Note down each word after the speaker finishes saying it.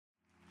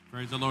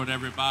Praise the Lord,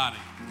 everybody.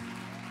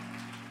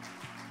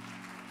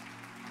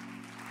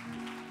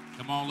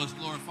 Come on, let's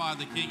glorify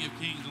the King of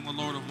Kings and the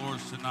Lord of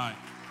Lords tonight.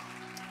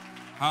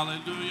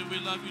 Hallelujah. We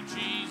love you,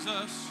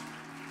 Jesus.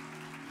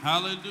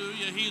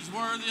 Hallelujah. He's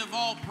worthy of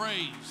all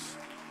praise.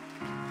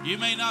 You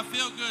may not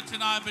feel good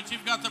tonight, but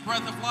you've got the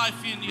breath of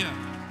life in you.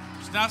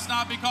 That's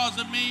not because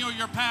of me or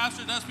your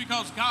pastor. That's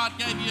because God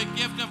gave you a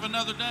gift of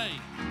another day.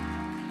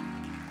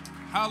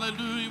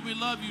 Hallelujah. We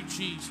love you,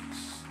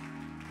 Jesus.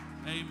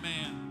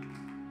 Amen.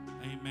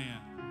 Amen.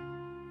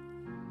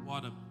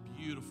 What a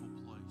beautiful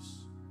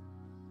place.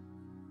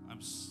 I'm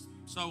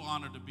so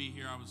honored to be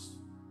here. I was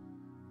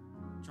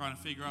trying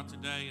to figure out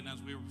today, and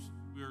as we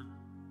were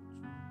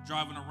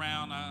driving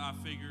around, I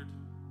figured,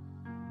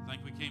 I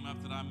think we came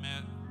up that I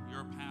met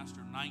your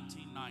pastor in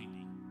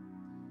 1990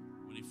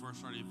 when he first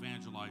started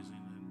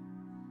evangelizing,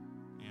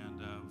 and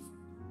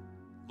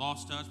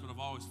lost touch, but I've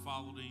always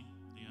followed him,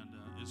 and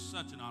it's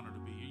such an honor to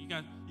be here. You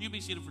can be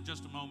seated for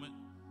just a moment.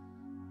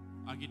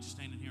 I'll get you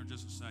standing here in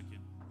just a second.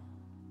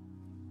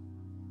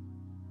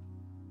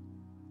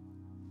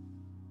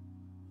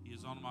 He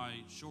is on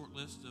my short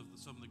list of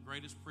some of the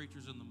greatest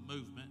preachers in the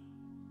movement.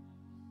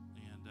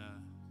 And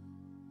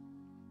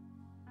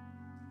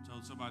I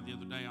told somebody the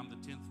other day, I'm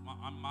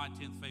my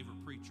 10th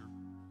favorite preacher.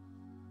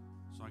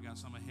 So I got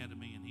some ahead of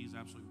me, and he's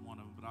absolutely one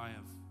of them. But I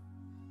have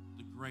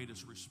the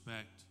greatest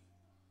respect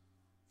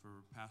for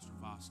Pastor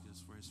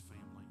Vasquez, for his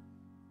family.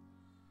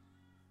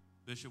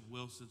 Bishop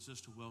Wilson,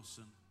 Sister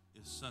Wilson,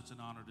 it's such an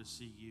honor to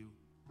see you.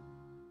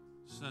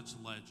 Such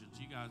legends.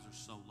 You guys are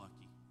so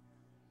lucky.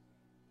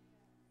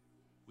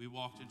 We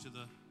walked into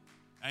the...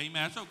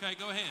 Amen. It's okay.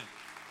 Go ahead.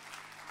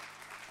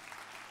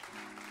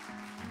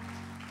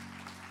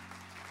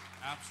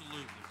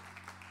 Absolutely.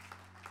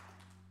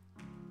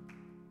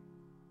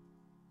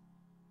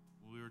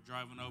 When we were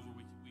driving over,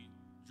 we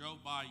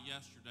drove by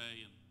yesterday,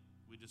 and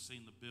we just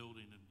seen the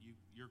building, and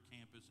your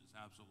campus is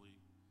absolutely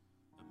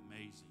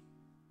amazing.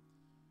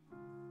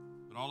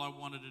 But all I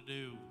wanted to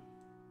do,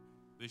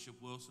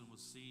 Bishop Wilson,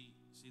 was see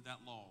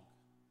that log.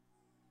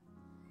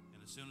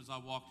 And as soon as I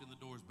walked in the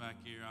doors back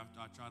here,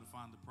 I tried to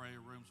find the prayer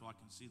room so I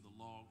can see the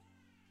log.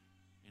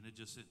 And it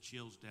just sent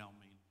chills down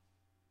me.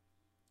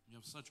 You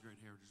have such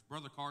great heritage.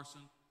 Brother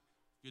Carson,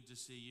 good to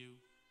see you.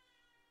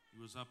 He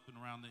was up and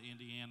around the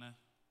Indiana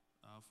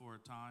for a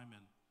time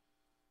and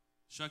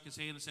shook his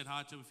hand and said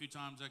hi to him a few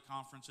times at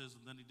conferences,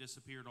 and then he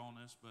disappeared on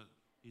us, but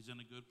he's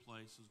in a good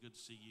place. It's good to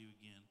see you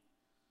again.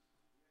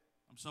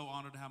 I'm so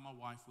honored to have my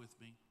wife with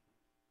me.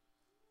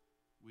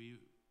 We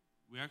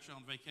actually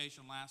on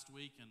vacation last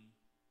week and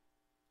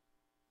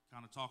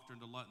kind of talked her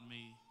into letting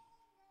me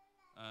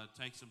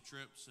take some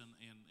trips and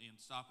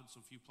stop in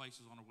some few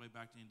places on our way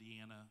back to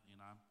Indiana.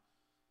 And I'm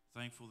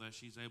thankful that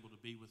she's able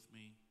to be with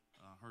me.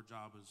 Her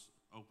job has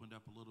opened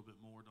up a little bit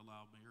more to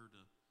allow her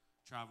to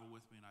travel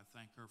with me, and I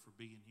thank her for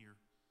being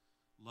here.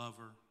 Love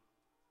her.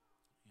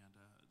 And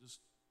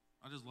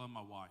I just love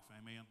my wife.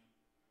 Amen.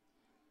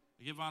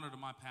 I give honor to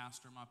my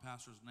pastor. My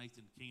pastor is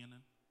Nathan Cannon.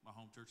 My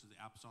home church is the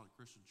Apostolic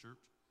Christian Church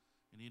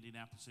in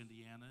Indianapolis,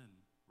 Indiana, and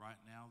right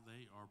now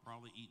they are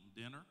probably eating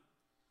dinner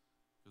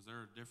because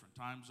they're a different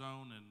time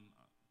zone, and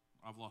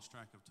I've lost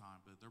track of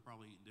time, but they're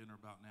probably eating dinner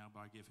about now, but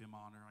I give him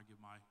honor. I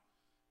give my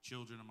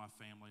children and my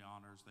family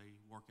honors. They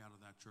work out of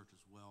that church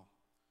as well.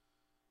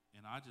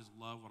 And I just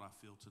love what I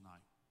feel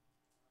tonight.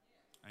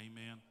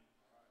 Amen.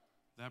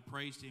 That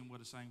praise team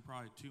would have sang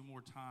probably 2 more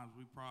times.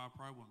 We probably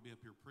wouldn't be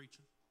up here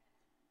preaching.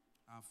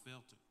 I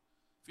felt it.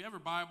 If you have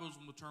your Bibles,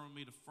 we'll turn with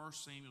me to 1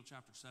 Samuel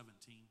chapter 17.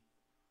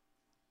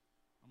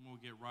 I'm going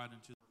to get right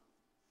into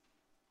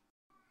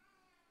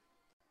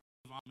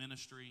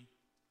ministry.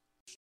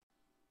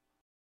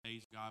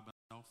 Praise God by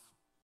himself.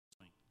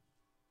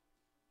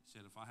 He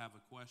said, if I have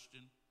a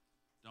question,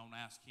 don't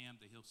ask him,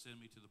 that he'll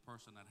send me to the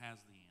person that has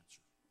the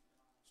answer.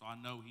 So I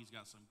know he's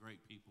got some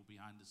great people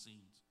behind the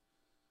scenes.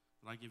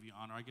 But I give you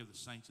honor. I give the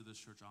saints of this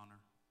church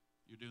honor.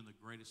 You're doing the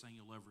greatest thing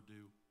you'll ever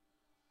do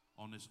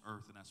on this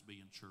earth, and that's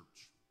being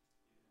church.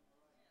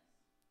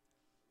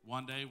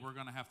 One day we're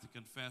going to have to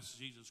confess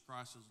Jesus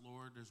Christ as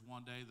Lord. There's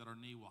one day that our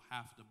knee will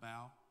have to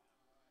bow.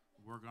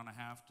 We're going to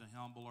have to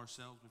humble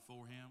ourselves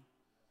before him.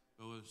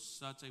 But it was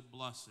such a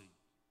blessing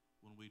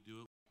when we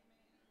do it.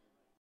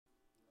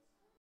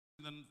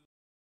 And then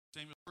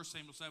 1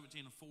 Samuel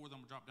 17 and 4, then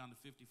we'll drop down to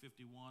 50,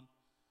 51,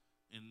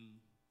 and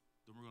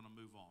then we're going to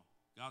move on.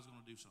 God's going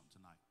to do something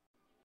tonight.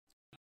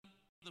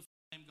 The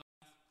flame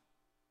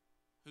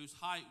whose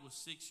height was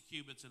 6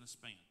 cubits in a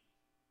span.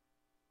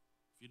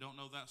 If you don't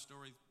know that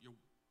story, you're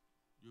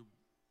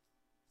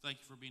thank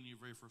you for being in your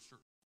very first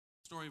church.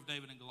 Story of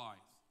David and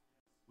Goliath.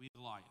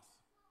 Goliath.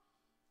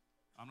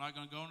 I'm not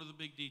going to go into the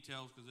big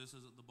details because this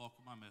isn't the bulk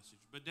of my message.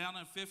 But down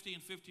in 50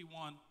 and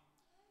 51,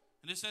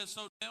 and it says,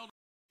 so nailed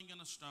in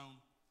a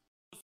stone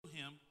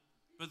him,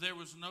 but there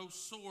was no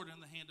sword in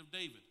the hand of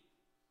David.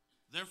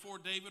 Therefore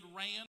David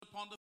ran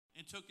upon the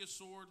and took his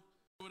sword,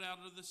 threw it out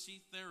of the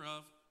sheath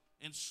thereof,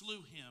 and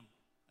slew him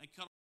and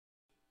cut off.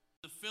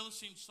 The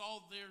Philistines saw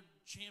their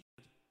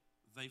champion,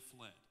 they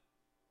fled.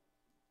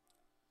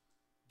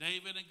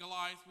 David and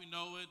Goliath, we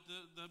know it,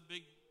 the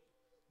big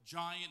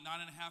giant,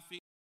 9.5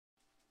 feet.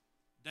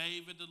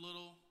 David, the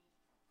little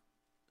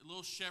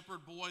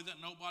shepherd boy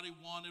that nobody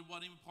wanted,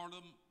 wasn't even part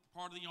of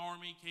the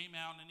army, came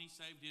out and he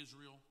saved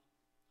Israel.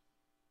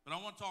 But I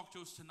want to talk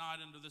to us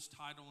tonight under this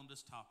title and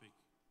this topic.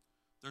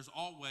 There's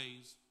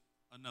always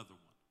another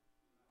one.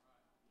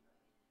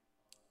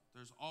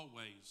 There's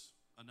always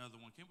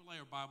another one. Can we lay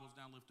our Bibles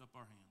down, lift up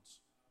our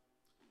hands?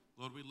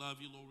 Lord, we love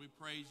you. Lord, we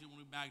praise you and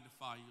we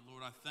magnify you.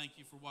 Lord, I thank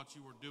you for what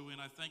you are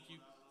doing. I thank you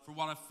for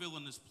what I feel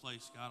in this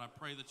place, God. I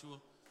pray that you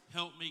will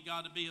help me,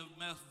 God, to be a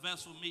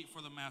vessel meet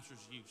for the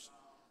Master's use.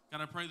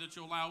 God, I pray that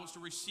you'll allow us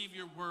to receive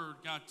your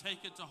word. God,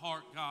 take it to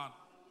heart, God,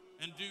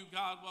 and do,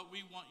 God, what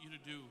we want you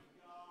to do.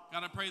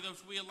 God, I pray that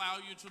we allow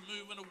you to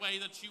move in a way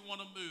that you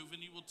want to move,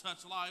 and you will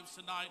touch lives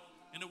tonight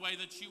in a way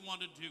that you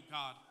want to do,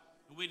 God.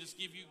 And we just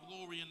give you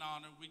glory and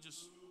honor. We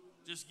just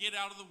get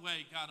out of the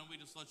way, God, and we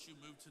just let you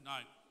move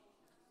tonight.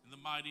 In the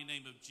mighty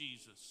name of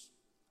Jesus,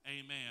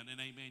 amen and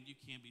amen. You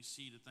can be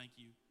seated. Thank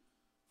you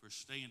for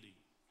standing.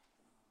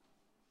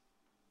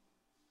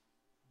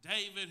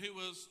 David, who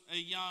was a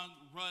young,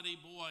 ruddy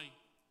boy,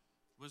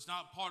 was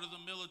not part of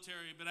the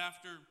military, but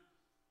after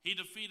he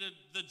defeated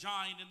the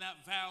giant in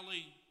that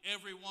valley,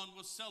 everyone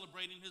was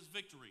celebrating his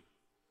victory.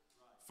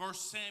 1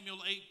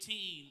 Samuel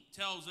 18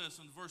 tells us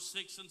in verse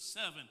 6 and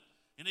 7,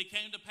 and it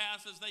came to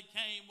pass as they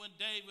came when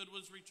David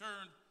was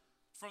returned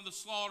from the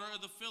slaughter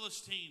of the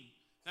Philistine,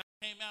 that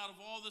came out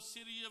of all the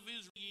city of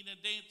Israel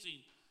and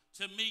dancing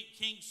to meet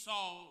King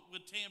Saul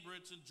with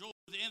tambourines and joy,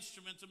 the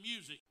instruments of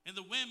music. And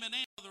the women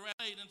and the rest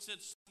and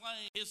said,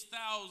 slain his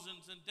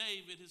thousands and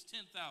David his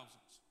 10,000s.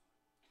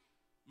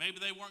 Maybe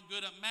they weren't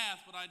good at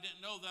math, but I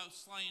didn't know that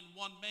slaying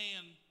one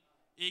man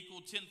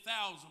equaled 10,000,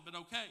 but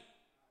okay.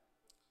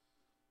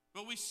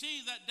 But we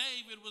see that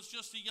David was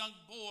just a young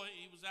boy.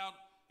 He was out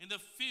in the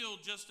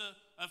field just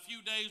a few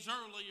days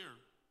earlier,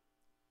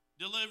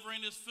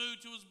 delivering his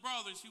food to his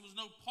brothers. He was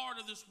no part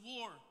of this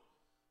war.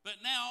 But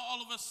now,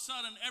 all of a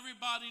sudden,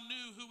 everybody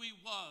knew who he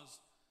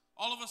was.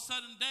 All of a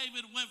sudden,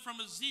 David went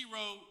from a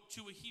zero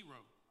to a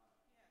hero.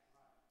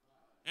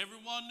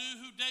 Everyone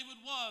knew who David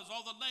was.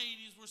 All the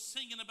ladies were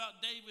singing about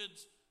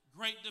David's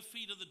great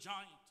defeat of the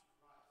giant.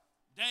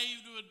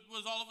 David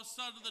was all of a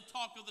sudden the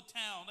talk of the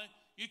town.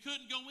 You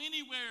couldn't go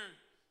anywhere.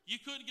 You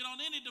couldn't get on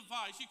any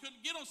device. You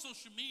couldn't get on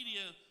social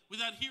media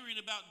without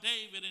hearing about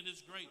David and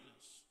his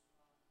greatness.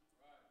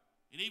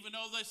 And even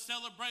though they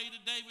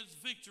celebrated David's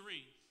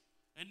victory,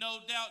 and no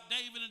doubt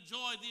David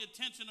enjoyed the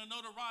attention and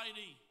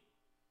notoriety,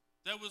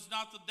 that was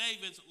not the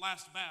David's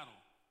last battle.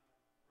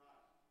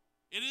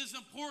 It is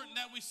important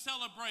that we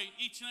celebrate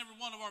each and every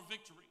one of our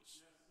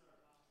victories.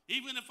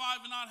 Even if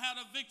I've not had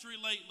a victory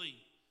lately,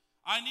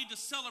 I need to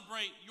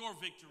celebrate your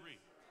victory.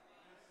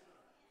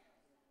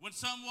 When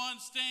someone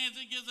stands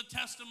and gives a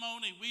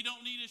testimony, we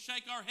don't need to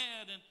shake our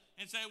head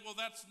and say, well,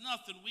 that's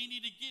nothing. We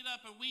need to get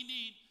up and we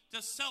need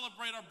to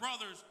celebrate our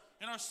brothers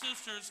and our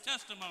sisters'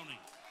 testimony.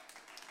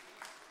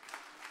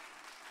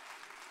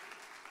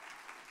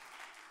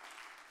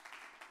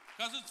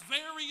 Because it's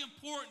very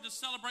important to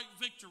celebrate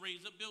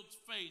victories. It builds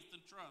faith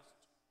and trust.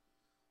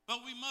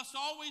 But we must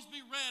always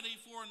be ready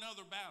for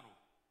another battle.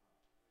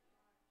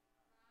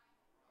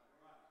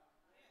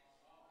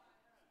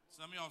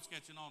 Some of y'all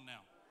sketching on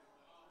now.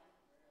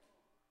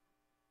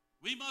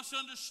 We must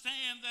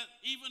understand that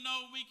even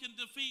though we can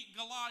defeat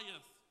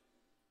Goliath,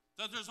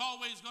 that there's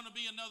always going to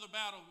be another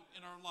battle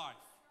in our life.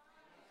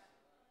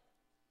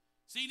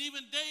 See,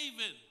 even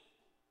David,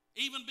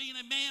 even being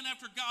a man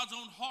after God's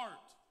own heart,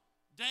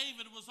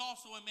 David was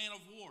also a man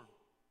of war.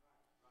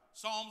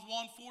 Psalms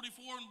 144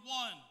 and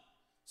 1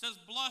 says,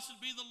 blessed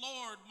be the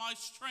Lord, my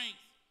strength,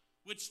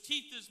 which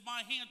teacheth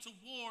my hand to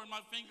war and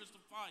my fingers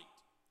to fight.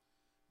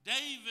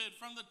 David,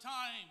 from the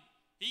time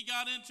he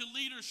got into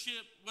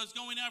leadership, was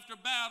going after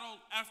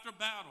battle after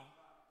battle.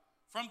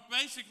 From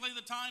basically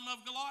the time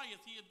of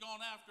Goliath, he had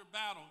gone after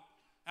battle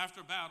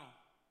after battle.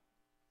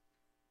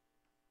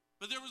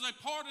 But there was a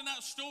part in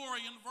that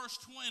story in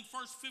verse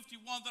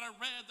 51 that I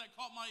read that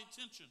caught my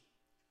attention.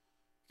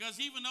 Because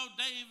even though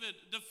David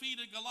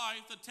defeated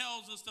Goliath, it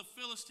tells us the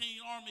Philistine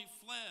army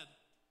fled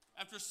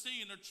after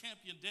seeing their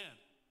champion dead.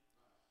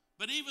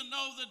 But even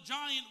though the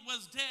giant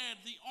was dead,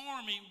 the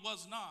army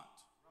was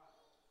not.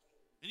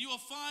 And you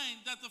will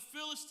find that the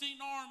Philistine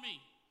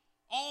army,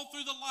 all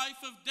through the life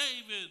of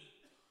David,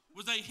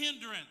 was a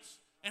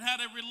hindrance and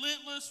had a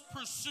relentless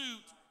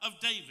pursuit of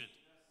David.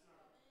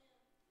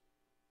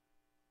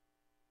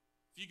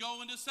 If you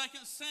go into 2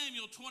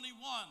 Samuel 21,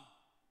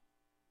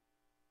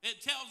 it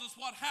tells us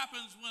what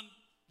happens when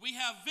we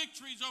have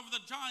victories over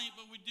the giant,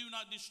 but we do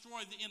not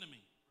destroy the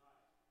enemy.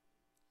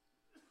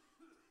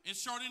 And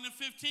starting in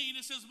 15,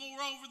 it says,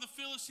 moreover, the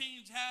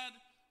Philistines had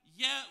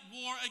yet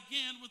war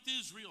again with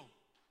Israel.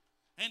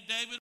 And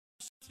David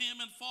was with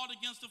him and fought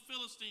against the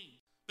Philistines.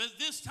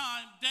 But this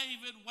time,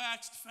 David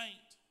waxed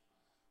faint.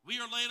 We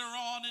are later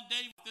on in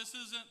David. This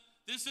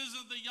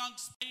isn't the young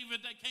David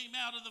that came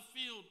out of the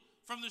field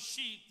from the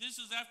sheep. This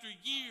is after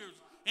years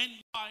and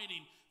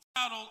fighting.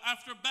 Battle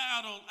after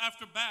battle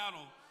after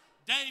battle.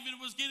 David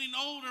was getting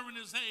older in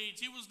his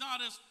age. He was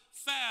not as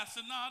fast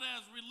and not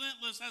as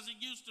relentless as he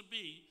used to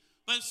be.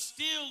 But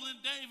still in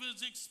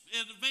David's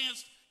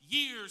advanced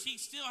years, he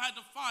still had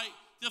to fight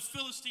the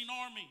Philistine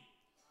army.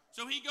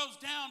 So he goes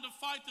down to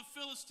fight the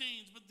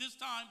Philistines, but this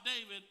time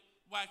David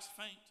waxed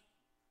faint.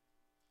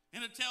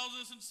 And it tells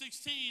us in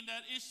 16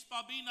 that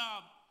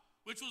Ishbabenob,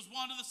 which was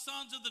one of the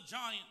sons of the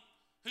giant,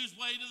 whose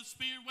weight of the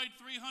spear weighed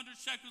 300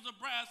 shekels of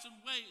brass in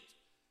weight,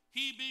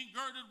 he being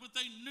girded with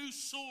a new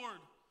sword,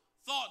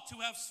 thought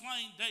to have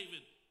slain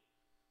David.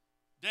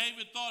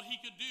 David thought he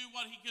could do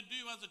what he could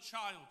do as a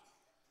child.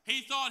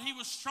 He thought he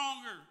was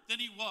stronger than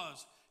he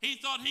was. He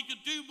thought he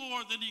could do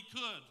more than he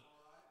could.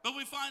 But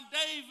we find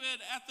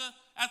David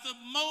at the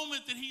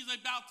moment that he's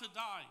about to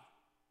die.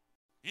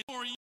 And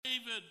before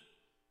David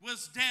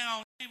was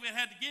down, David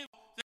had to give.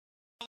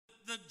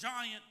 The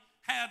giant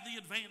had the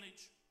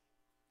advantage.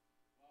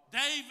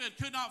 David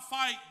could not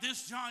fight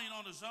this giant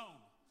on his own.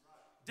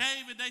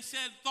 David, they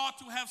said, thought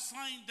to have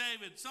slain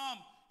David. Some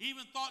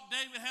even thought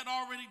David had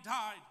already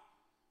died.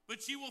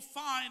 But you will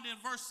find in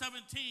verse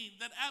 17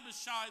 that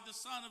Abishai, the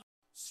son of,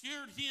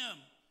 scared him,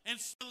 and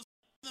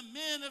the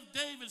men of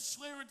David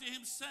swear unto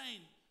him,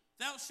 saying,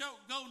 Thou shalt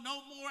go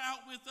no more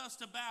out with us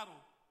to battle,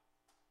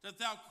 that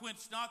thou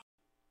quench not.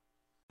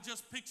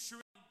 Just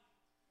picturing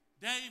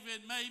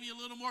David, maybe a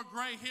little more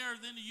gray hair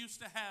than he used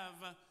to have,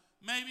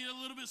 maybe a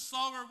little bit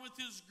slower with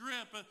his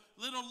grip, a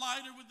little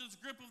lighter with his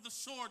grip of the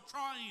sword,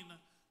 trying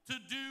to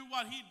do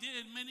what he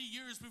did many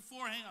years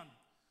beforehand.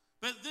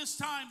 But this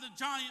time the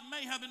giant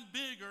may have been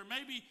bigger.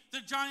 Maybe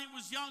the giant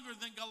was younger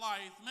than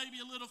Goliath, maybe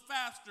a little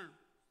faster.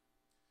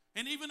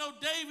 And even though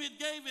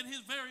David gave it his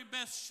very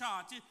best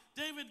shot,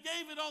 David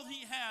gave it all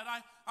he had,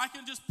 I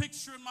can just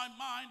picture in my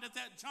mind that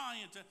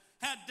giant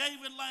had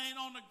David laying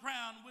on the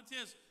ground with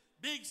his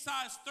big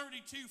size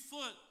 32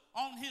 foot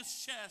on his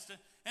chest.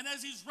 And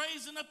as he's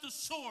raising up the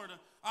sword,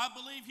 I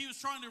believe he was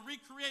trying to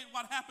recreate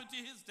what happened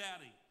to his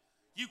daddy.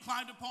 You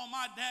climbed upon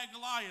my dad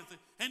Goliath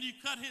and you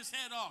cut his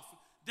head off.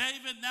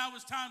 David, now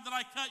it's time that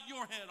I cut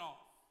your head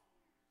off.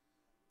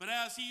 But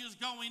as he is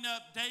going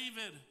up,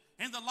 David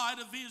in the light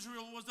of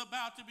Israel was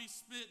about to be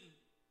smitten.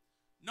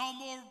 No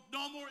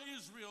more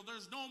Israel.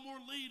 There's no more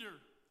leader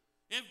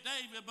if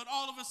David. But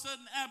all of a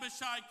sudden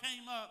Abishai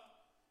came up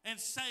and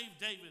saved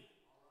David.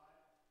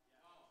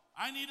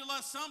 I need to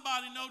let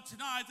somebody know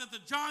tonight that the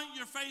giant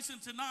you're facing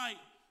tonight,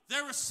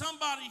 there is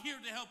somebody here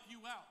to help you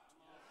out.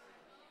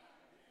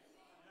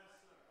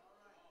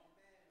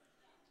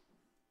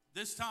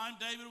 This time,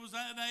 David was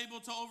unable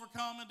to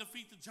overcome and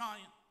defeat the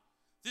giant.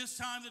 This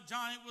time, the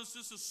giant was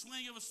just a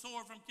swing of a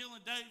sword from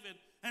killing David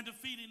and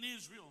defeating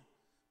Israel.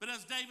 But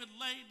as David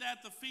laid at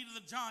the feet of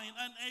the giant,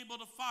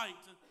 unable to fight,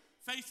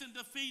 facing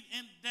defeat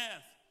and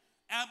death,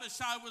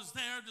 Abishai was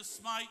there to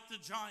smite the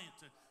giant.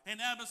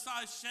 And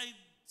Abishai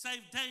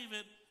saved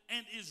David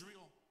and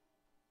Israel.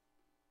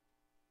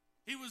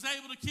 He was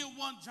able to kill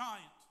one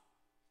giant.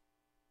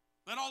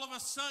 But all of a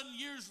sudden,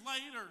 years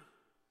later,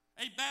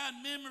 a bad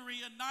memory,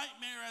 a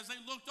nightmare as they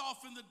looked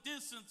off in the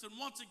distance. And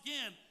once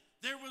again,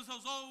 there was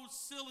those old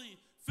silly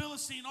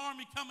Philistine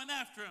army coming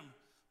after him.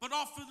 But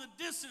off in the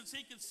distance,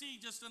 he could see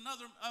just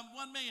another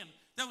one man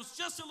that was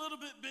just a little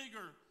bit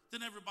bigger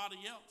than everybody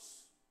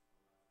else.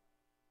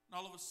 And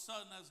all of a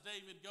sudden, as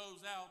David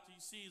goes out, he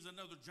sees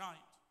another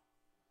giant.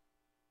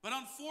 But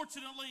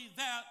unfortunately,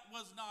 that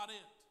was not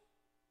it.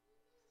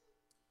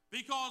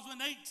 Because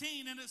when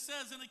 18, and it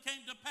says, and it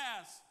came to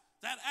pass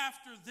that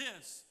after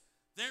this,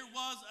 there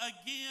was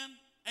again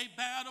a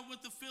battle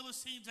with the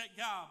Philistines at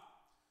Gob.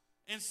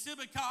 And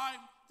Sibbecai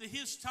the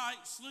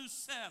Hishtite slew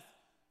Seth,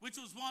 which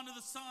was one of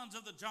the sons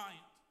of the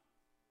giant.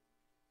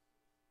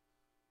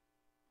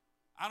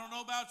 I don't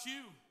know about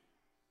you,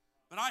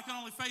 but I can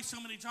only face so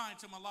many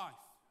giants in my life.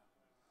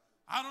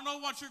 I don't know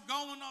what you're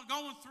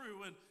going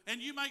through,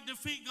 and you might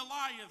defeat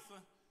Goliath,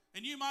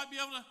 and you might be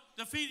able to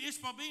defeat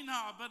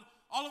Ishbabenob, but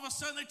all of a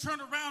sudden they turn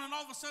around, and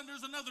all of a sudden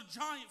there's another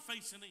giant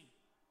facing him.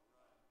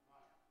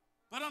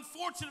 But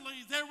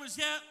unfortunately, there was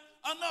yet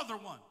another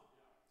one.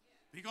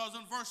 Because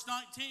in verse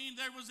 19,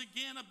 there was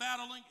again a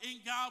battle in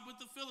Gob with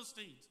the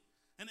Philistines.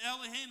 And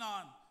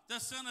Elihanan, the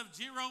son of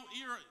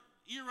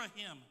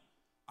Jerahim,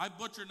 I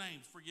butcher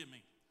names, forgive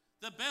me,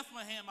 the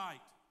Bethlehemite,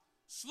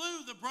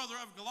 slew the brother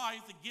of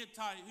Goliath, the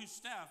Gittite, whose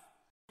staff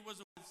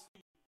was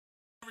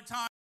every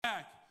time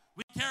back.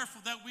 Be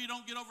careful that we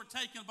don't get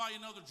overtaken by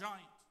another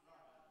giant.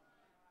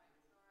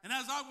 And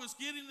as I was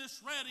getting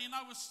this ready and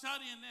I was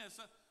studying this,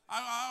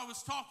 I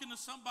was talking to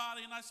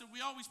somebody and I said, we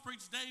always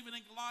preach David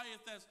and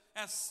Goliath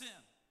as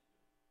sin.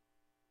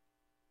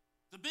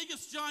 The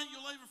biggest giant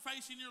you'll ever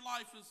face in your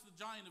life is the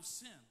giant of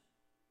sin.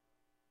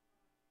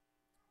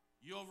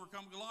 You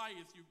overcome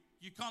Goliath.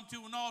 You come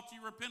to an altar,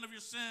 you repent of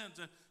your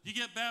sins. You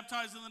get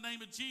baptized in the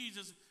name of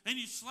Jesus and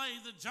you slay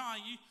the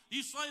giant.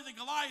 You slay the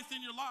Goliath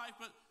in your life.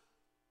 But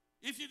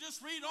if you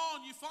just read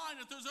on, you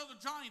find that there's other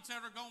giants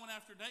that are going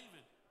after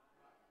David.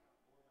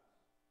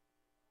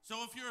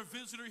 So if you're a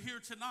visitor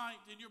here tonight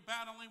and you're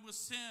battling with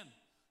sin,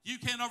 you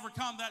can't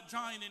overcome that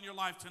giant in your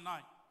life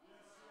tonight.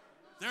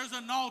 There's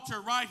an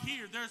altar right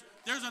here.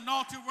 There's an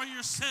altar where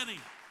you're sitting.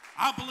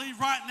 I believe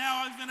right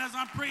now, even as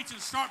I'm preaching,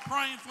 start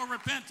praying for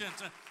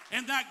repentance.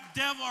 And that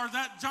devil or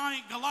that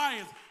giant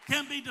Goliath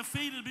can be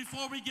defeated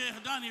before we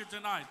get done here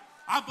tonight.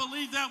 I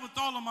believe that with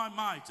all of my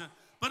might.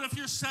 But if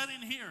you're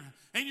sitting here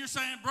and you're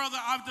saying, brother,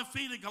 I've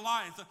defeated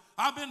Goliath.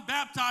 I've been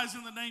baptized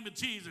in the name of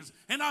Jesus.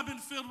 And I've been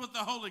filled with the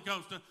Holy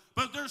Ghost.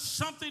 But there's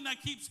something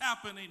that keeps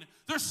happening.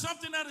 There's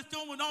something that is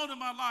going on in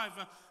my life.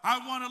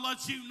 I want to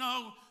let you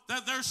know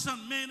that there's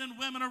some men and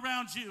women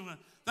around you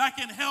that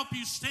can help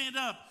you stand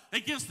up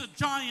against the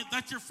giant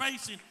that you're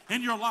facing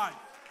in your life.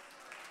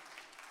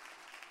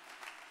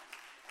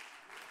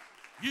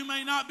 You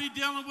may not be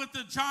dealing with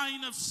the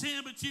giant of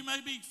sin, but you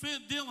may be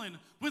dealing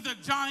with a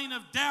giant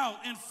of doubt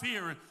and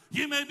fear.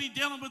 You may be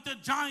dealing with the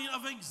giant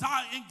of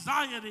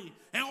anxiety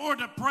or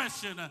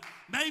depression.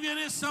 Maybe it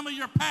is some of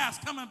your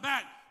past coming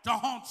back to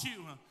haunt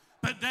you.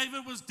 But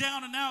David was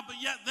down and out, but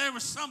yet there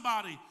was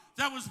somebody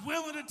that was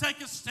willing to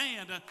take a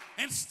stand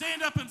and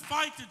stand up and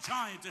fight the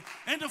giant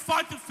and to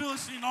fight the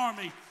Philistine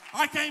army.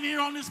 I came here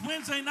on this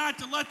Wednesday night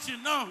to let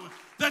you know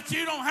that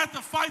you don't have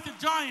to fight the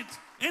giant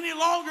any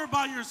longer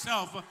by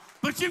yourself,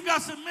 but you've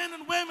got some men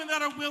and women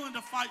that are willing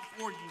to fight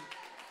for you.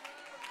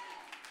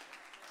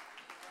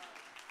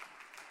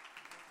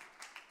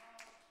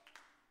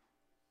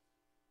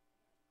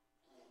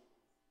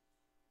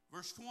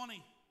 Verse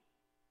 20.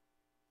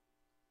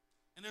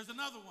 And there's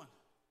another one.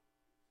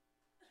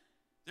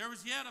 There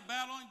was yet a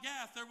battle in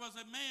Gath. There was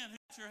a man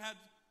who had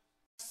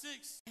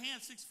 6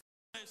 hands, 6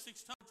 feet,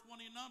 6 toes,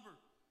 20 in number.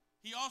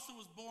 He also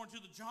was born to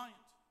the giant.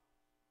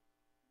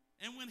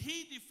 And when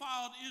he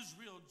defiled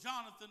Israel,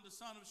 Jonathan, the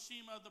son of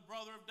Shema, the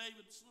brother of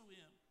David, slew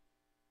him.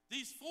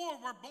 These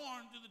 4 were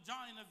born to the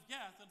giant of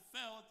Gath and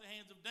fell at the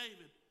hands of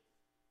David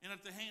and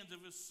at the hands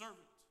of his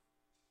servant.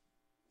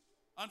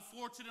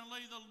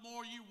 Unfortunately, the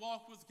more you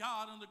walk with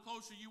God and the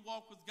closer you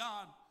walk with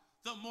God,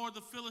 the more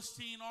the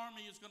Philistine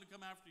army is going to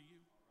come after you.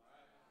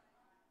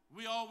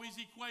 We always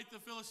equate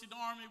the Philistine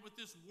army with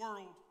this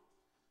world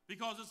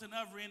because it's a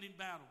never-ending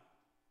battle.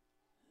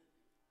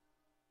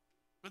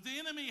 But the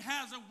enemy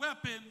has a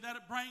weapon that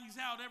it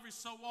brings out every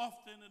so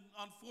often, and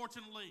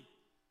unfortunately,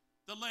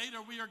 the later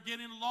we are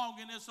getting along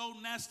in this old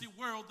nasty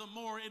world, the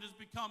more it is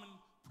becoming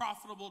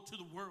profitable to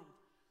the world.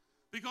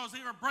 Because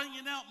they are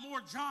bringing out more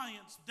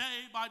giants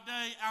day by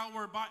day,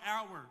 hour by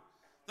hour.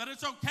 That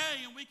it's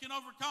okay and we can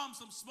overcome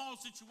some small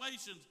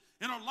situations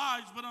in our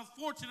lives, but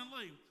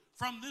unfortunately,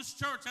 from this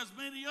church, as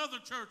many other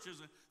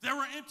churches, there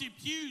were empty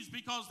pews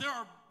because there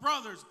are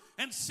brothers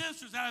and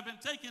sisters that have been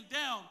taken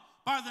down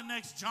by the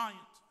next giant.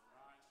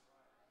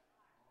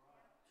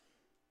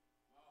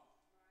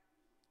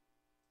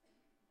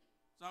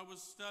 So I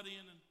was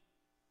studying and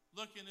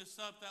looking this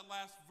up, that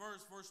last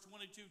verse, verse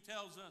 22,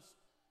 tells us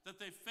that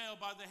they fell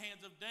by the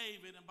hands of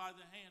David and by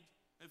the hand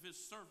of his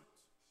servants.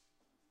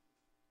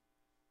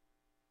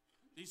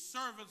 These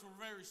servants were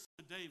very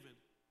to David.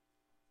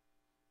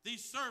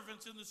 These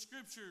servants in the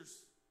scriptures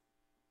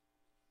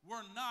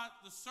were not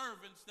the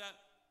servants that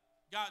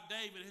got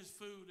David his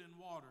food and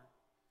water.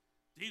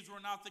 These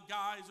were not the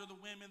guys or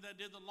the women that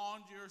did the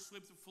laundry or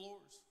swept the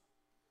floors.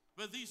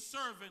 But these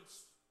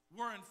servants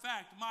were in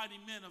fact mighty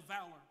men of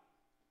valor.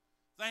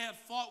 They had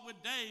fought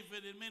with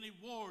David in many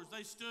wars.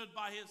 They stood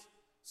by his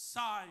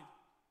side.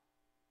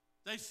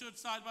 They stood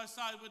side by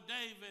side with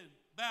David,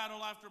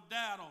 battle after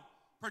battle,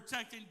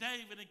 protecting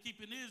David and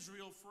keeping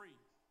Israel free.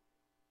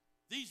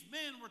 These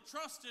men were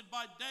trusted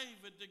by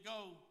David to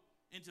go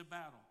into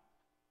battle.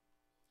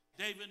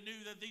 David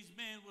knew that these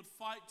men would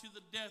fight to the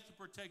death to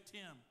protect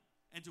him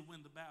and to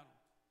win the battle.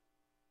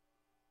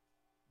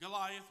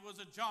 Goliath was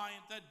a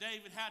giant that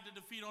David had to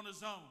defeat on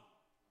his own.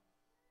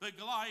 But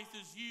Goliath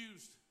is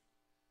used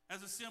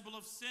as a symbol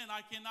of sin.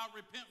 I cannot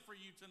repent for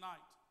you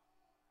tonight.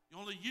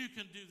 Only you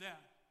can do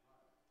that.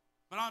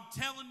 But I'm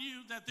telling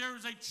you that there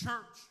is a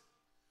church,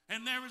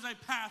 and there is a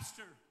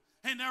pastor,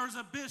 and there is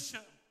a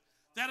bishop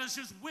that is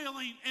just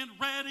willing and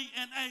ready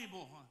and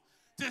able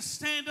to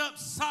stand up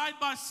side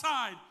by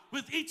side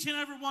with each and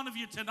every one of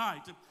you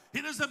tonight.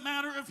 It doesn't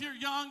matter if you're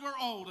young or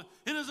old.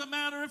 It doesn't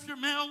matter if you're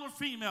male or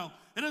female.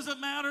 It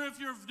doesn't matter if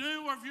you're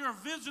new or if you're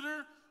a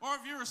visitor or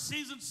if you're a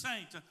seasoned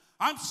saint.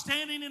 I'm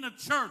standing in a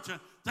church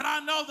that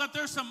I know that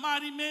there's some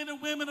mighty men and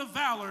women of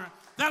valor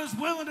that is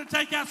willing to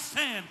take that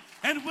stand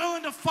and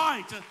willing to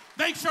fight.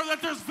 Make sure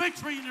that there's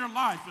victory in your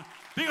life.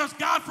 Because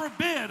God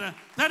forbid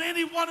that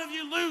any one of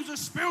you lose a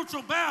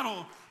spiritual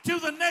battle to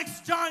the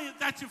next giant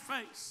that you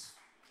face.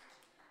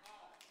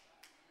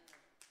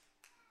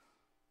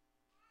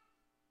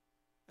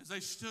 As they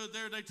stood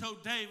there, they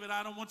told David,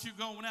 I don't want you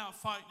going out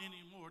fighting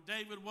anymore.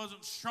 David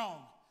wasn't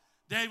strong.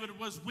 David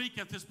was weak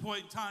at this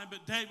point in time, but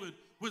David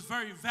was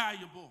very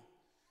valuable.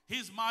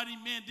 His mighty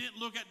men didn't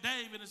look at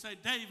David and say,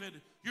 David,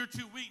 you're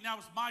too weak. Now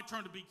it's my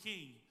turn to be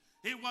king.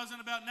 It wasn't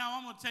about, now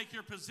I'm going to take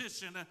your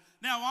position.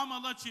 Now I'm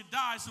going to let you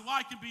die so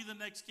I can be the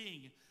next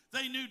king.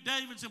 They knew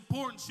David's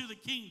importance to the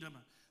kingdom.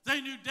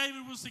 They knew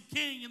David was the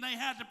king and they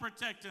had to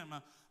protect him.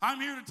 I'm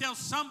here to tell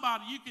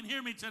somebody, you can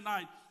hear me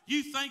tonight,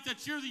 You think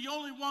that you're the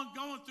only one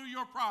going through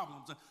your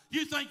problems.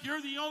 You think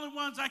you're the only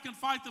ones that can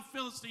fight the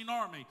Philistine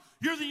army.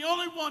 You're the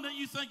only one that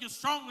you think is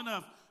strong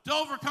enough to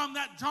overcome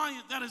that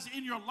giant that is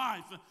in your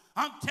life.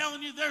 I'm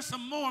telling you, there's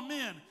some more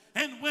men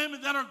and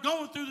women that are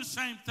going through the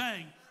same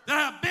thing,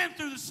 that have been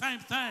through the same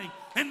thing,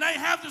 and they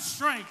have the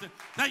strength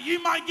that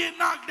you might get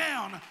knocked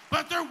down,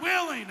 but they're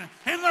willing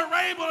and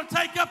they're able to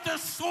take up their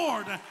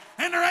sword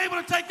and they're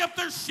able to take up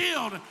their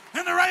shield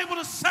and they're able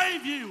to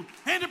save you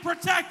and to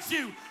protect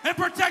you and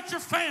protect your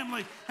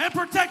family and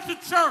protect the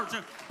church,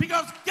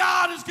 because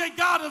God is a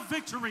God of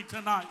victory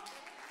tonight.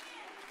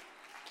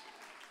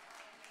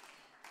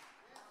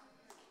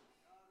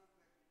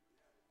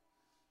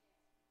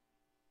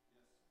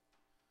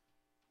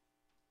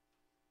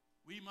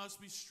 We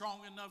must be strong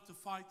enough to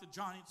fight the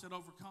giants that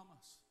overcome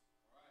us,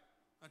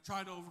 that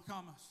try to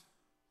overcome us.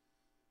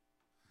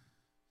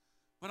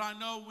 But I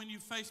know when you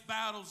face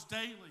battles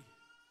daily,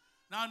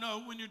 and I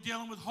know when you're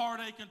dealing with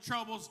heartache and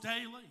troubles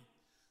daily,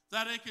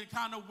 that it can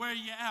kind of wear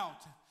you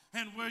out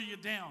and wear you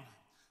down.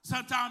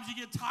 Sometimes you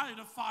get tired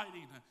of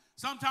fighting.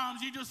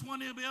 Sometimes you just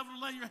want to be able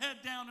to lay your head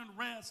down and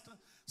rest.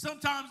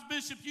 Sometimes,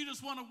 Bishop, you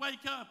just want to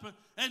wake up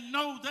and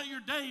know that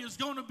your day is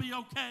going to be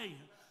okay.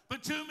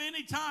 But too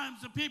many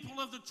times, the people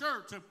of the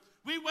church,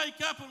 we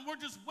wake up and we're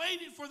just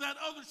waiting for that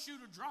other shoe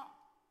to drop.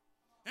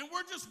 And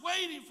we're just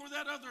waiting for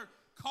that other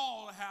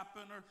call to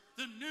happen, or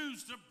the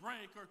news to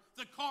break, or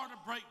the car to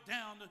break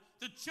down,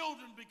 the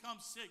children become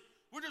sick.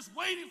 We're just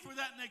waiting for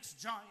that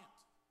next giant.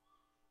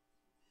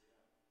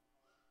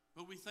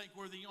 But we think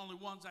we're the only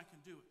ones that can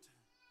do it.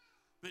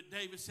 But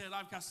David said,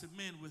 I've got some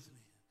men with me,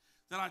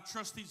 that I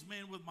trust these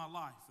men with my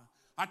life.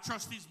 I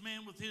trust these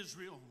men with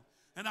Israel.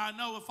 And I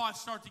know if I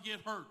start to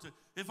get hurt,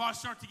 if I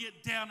start to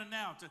get down and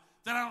out,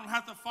 that I don't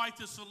have to fight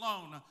this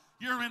alone.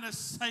 You're in a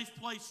safe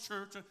place,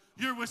 church.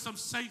 You're with some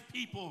safe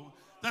people,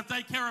 that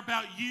they care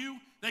about you.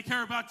 They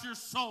care about your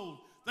soul.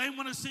 They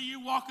want to see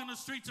you walk in the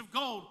streets of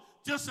gold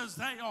just as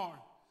they are.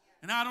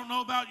 And I don't know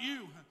about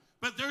you,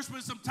 but there's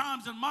been some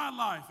times in my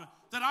life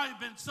that I have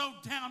been so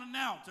down and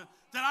out that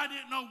I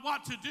didn't know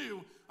what to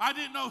do. I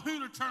didn't know who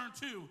to turn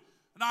to.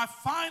 And I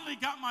finally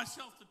got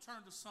myself to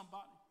turn to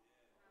somebody.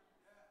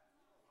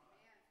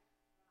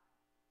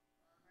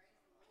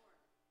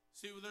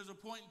 See, well, there's a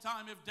point in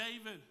time if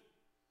David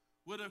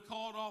would have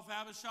called off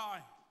Abishai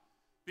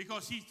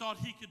because he thought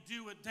he could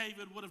do it,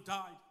 David would have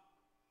died.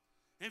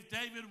 If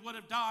David would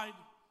have died,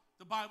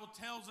 the Bible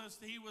tells us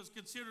that he was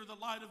considered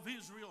the light of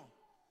Israel.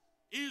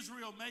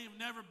 Israel may have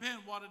never been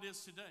what it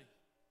is today.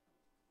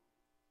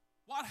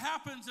 What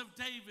happens if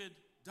David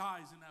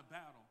dies in that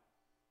battle?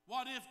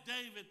 What if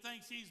David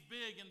thinks he's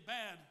big and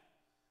bad?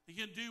 He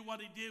can do what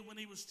he did when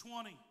he was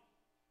 20.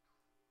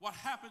 What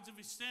happens if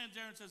he stands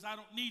there and says, I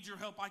don't need your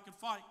help, I can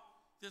fight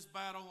this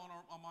battle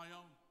on my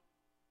own?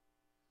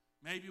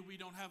 Maybe we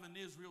don't have an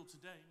Israel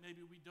today.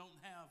 Maybe we don't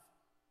have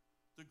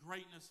the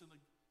greatness and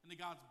the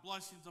God's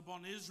blessings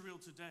upon Israel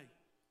today.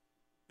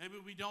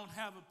 Maybe we don't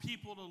have a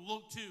people to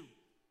look to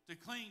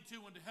cling to,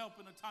 and to help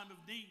in a time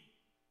of need.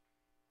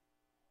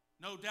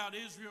 No doubt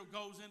Israel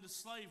goes into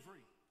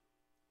slavery.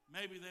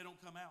 Maybe they don't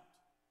come out.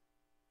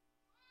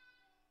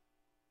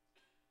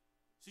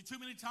 See, too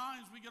many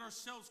times we get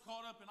ourselves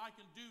caught up in, I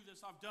can do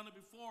this, I've done it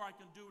before, I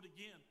can do it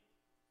again.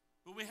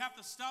 But we have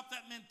to stop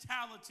that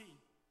mentality,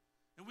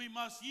 and we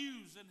must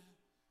use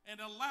and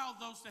allow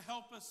those to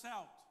help us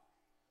out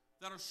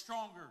that are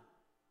stronger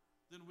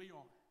than we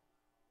are.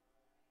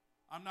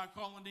 I'm not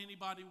calling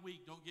anybody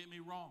weak, don't get me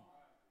wrong.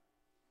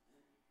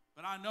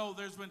 But I know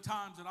there's been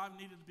times that I've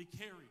needed to be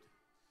carried,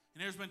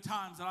 and there's been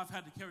times that I've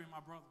had to carry my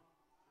brother.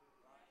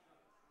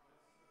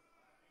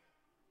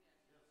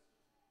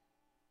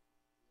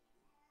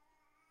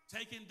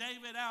 Taking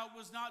David out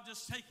was not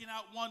just taking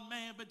out one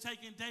man, but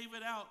taking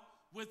David out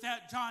with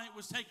that giant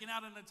was taking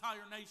out an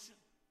entire nation.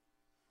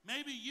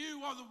 Maybe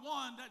you are the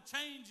one that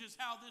changes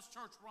how this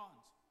church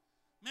runs.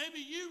 Maybe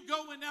you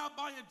going out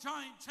by a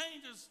giant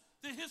changes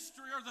the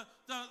history or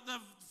the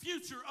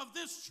future of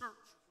this church.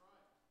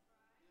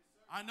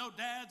 I know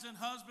dads and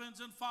husbands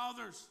and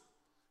fathers,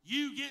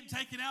 you getting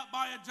taken out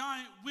by a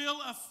giant will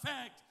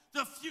affect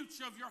the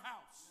future of your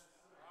house.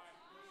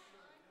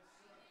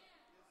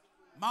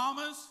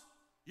 Mamas,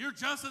 you're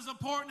just as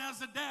important as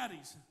the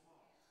daddies.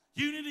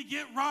 You need to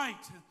get right.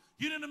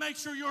 You need to make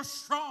sure you're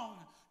strong,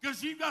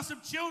 because you've got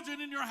some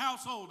children in your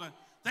household.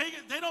 They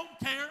don't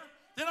care.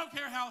 They don't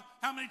care how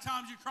many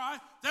times you cry.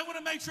 They want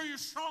to make sure you're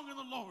strong in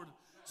the Lord.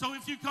 So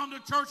if you come to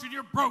church and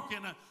you're broken,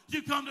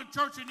 you come to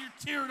church and you're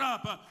teared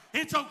up,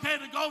 it's okay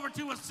to go over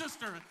to a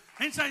sister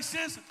and say,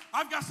 sis,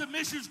 I've got some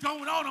issues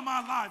going on in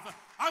my life.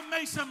 I've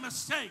made some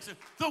mistakes.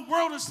 The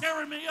world is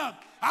tearing me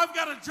up. I've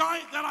got a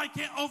giant that I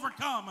can't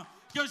overcome,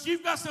 because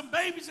you've got some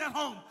babies at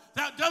home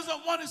that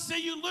doesn't want to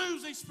see you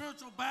lose a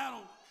spiritual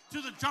battle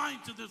to the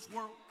giants of this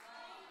world.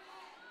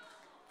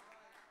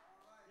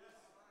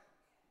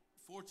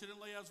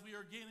 Fortunately, as we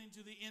are getting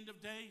to the end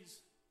of days,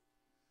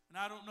 and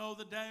I don't know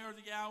the day or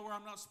the hour,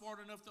 I'm not smart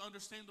enough to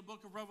understand the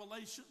book of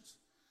Revelations,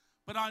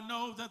 but I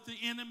know that the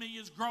enemy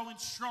is growing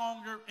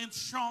stronger and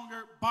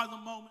stronger by the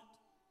moment.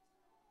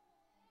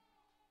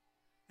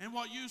 And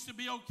what used to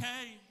be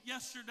okay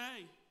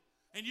yesterday,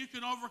 and you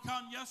can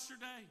overcome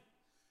yesterday,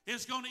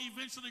 is going to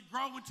eventually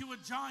grow into a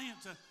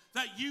giant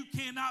that you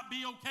cannot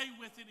be okay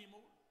with anymore.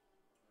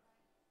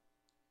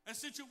 A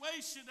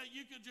situation that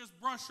you could just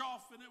brush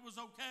off and it was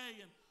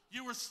okay and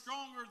you were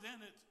stronger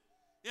than it.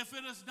 If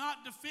it is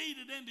not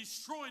defeated and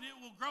destroyed, it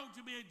will grow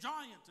to be a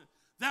giant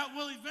that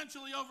will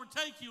eventually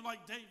overtake you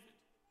like David.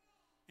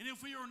 And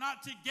if we are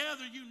not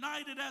together,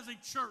 united as a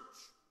church,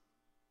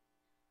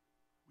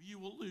 you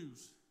will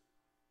lose.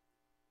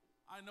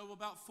 I know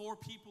about 4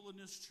 people in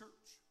this church.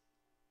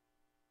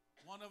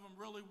 One of them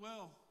really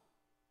well.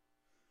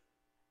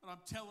 But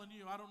I'm telling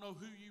you, I don't know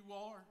who you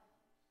are.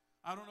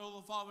 I don't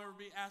know if I'll ever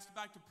be asked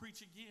back to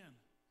preach again.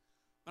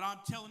 But I'm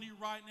telling you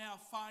right now,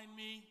 find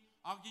me.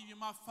 I'll give you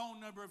my phone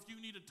number if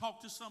you need to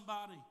talk to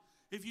somebody.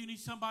 If you need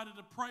somebody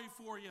to pray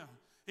for you.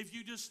 If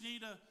you just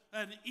need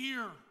an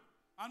ear.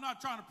 I'm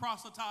not trying to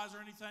proselytize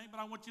or anything, but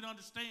I want you to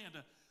understand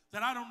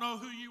that I don't know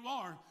who you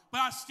are, but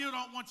I still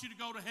don't want you to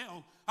go to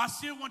hell. I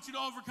still want you to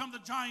overcome the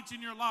giants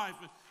in your life.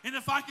 And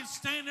if I can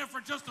stand there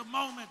for just a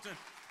moment,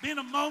 be in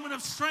a moment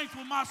of strength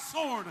with my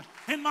sword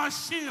and my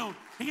shield,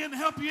 and can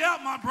help you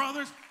out, my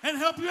brothers, and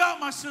help you out,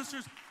 my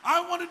sisters,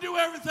 I want to do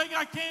everything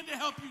I can to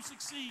help you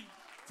succeed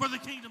for the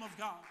kingdom of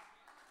God.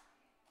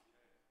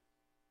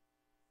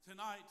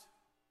 Tonight,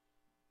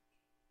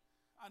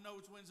 I know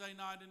it's Wednesday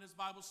night and it's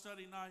Bible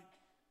study night.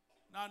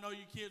 And I know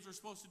you kids are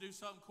supposed to do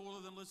something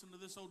cooler than listen to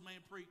this old man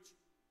preach.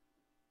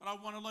 But I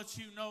want to let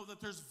you know that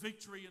there's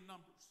victory in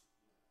numbers.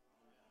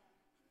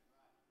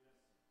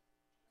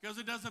 Because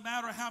it doesn't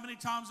matter how many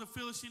times the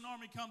Philistine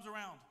army comes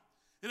around.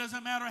 It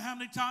doesn't matter how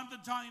many times the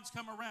giants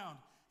come around.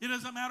 It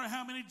doesn't matter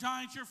how many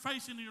giants you're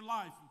facing in your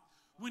life.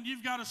 When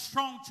you've got a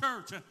strong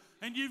church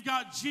and you've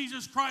got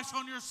Jesus Christ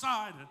on your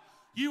side,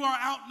 you are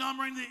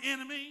outnumbering the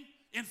enemy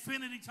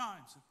infinity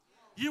times.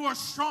 You are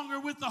stronger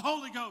with the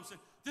Holy Ghost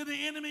than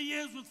the enemy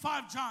is with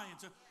 5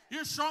 giants.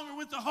 You're stronger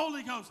with the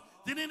Holy Ghost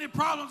than any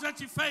problems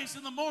that you face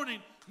in the morning,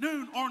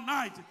 noon, or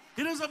night.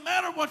 It doesn't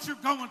matter what you're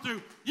going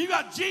through. You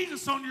got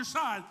Jesus on your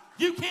side.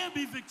 You can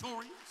be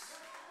victorious.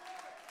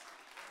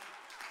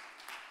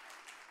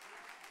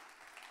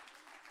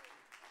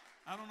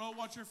 I don't know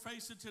what you're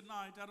facing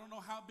tonight. I don't know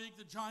how big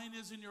the giant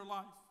is in your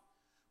life.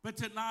 But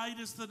tonight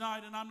is the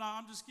night, and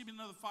I'm just giving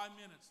another 5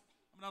 minutes.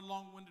 I'm not a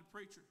long-winded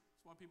preacher.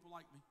 That's why people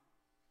like me.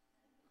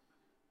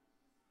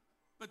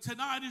 But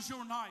tonight is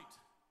your night.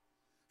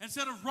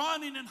 Instead of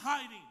running and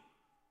hiding,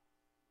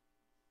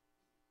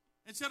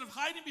 instead of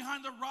hiding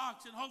behind the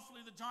rocks and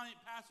hopefully the giant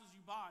passes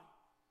you by,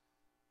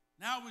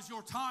 now is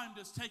your time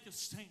to take a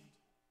stand.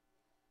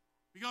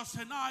 Because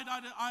tonight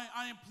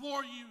I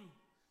implore you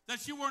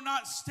that you are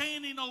not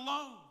standing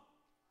alone,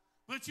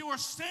 but you are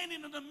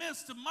standing in the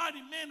midst of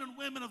mighty men and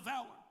women of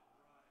valor.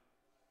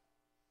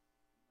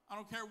 I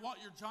don't care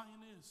what your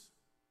giant is.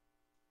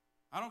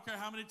 I don't care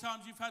how many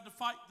times you've had to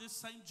fight this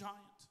same giant.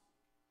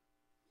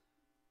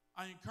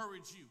 I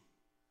encourage you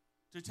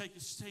to take a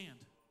stand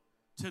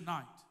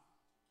tonight.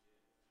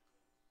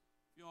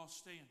 If you all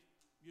stand,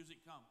 music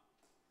come.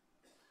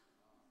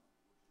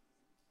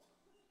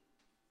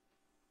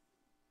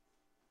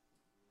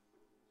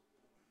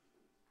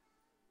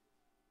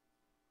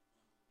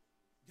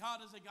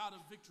 God is a God of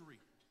victory.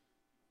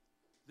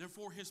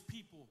 Therefore, his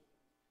people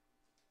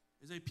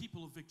is a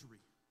people of victory.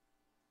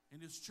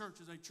 And his church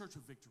is a church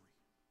of victory.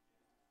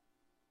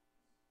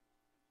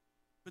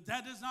 But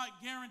that does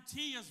not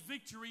guarantee us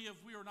victory if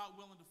we are not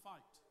willing to fight.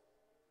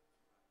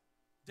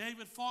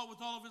 David fought with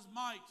all of his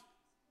might,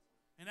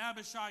 and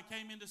Abishai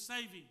came in to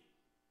save him.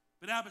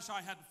 But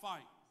Abishai had to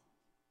fight.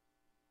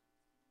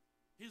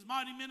 His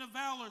mighty men of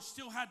valor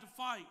still had to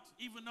fight,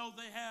 even though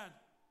they had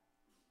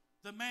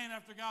the man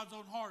after God's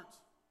own heart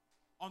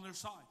on their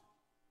side.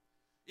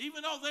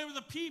 Even though they were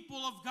the people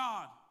of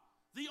God,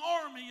 the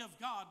army of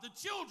God, the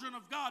children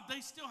of God,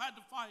 they still had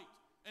to fight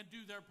and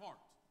do their part.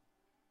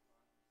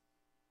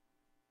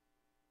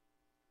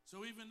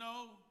 So even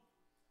though,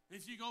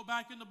 if you go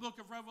back in the book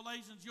of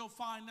Revelations, you'll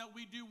find that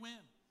we do win.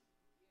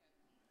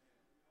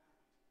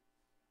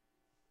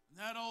 And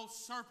that old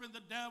serpent,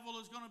 the devil,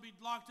 is going to be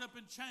locked up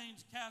in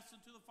chains, cast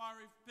into the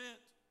fiery pit.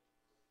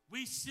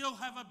 We still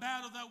have a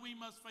battle that we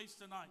must face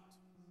tonight.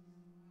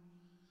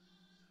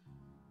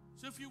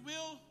 So if you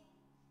will,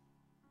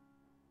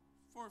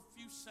 for a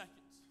few seconds,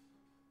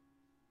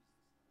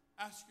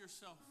 ask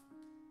yourself,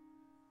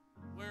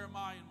 where am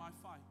I in my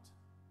fight?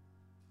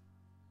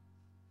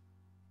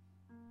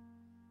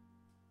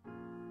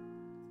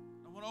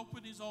 I want to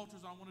open these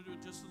altars. I want to do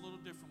it just a little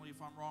differently.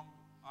 If I'm wrong,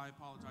 I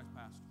apologize,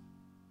 Pastor.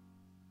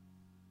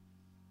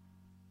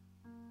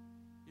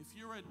 If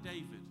you're a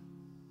David,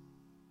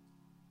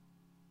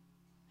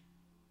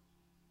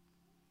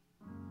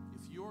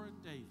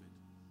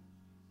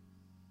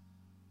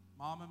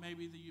 Mama,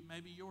 maybe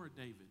you're a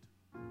David.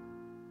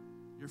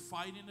 You're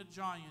fighting a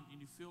giant and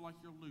you feel like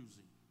you're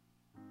losing.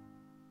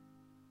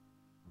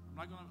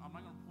 I'm not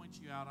gonna point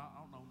you out. I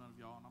don't know none of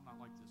y'all, and I'm not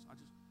like this.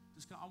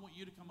 I want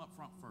you to come up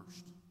front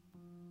first.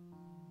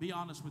 Be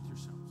honest with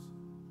yourselves.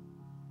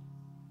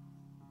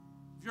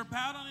 If you're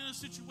battling in a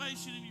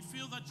situation and you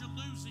feel that you're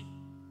losing,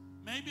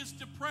 maybe it's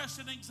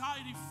depression,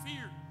 anxiety,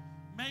 fear.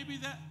 Maybe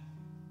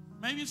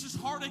it's just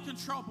heartache and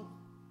trouble.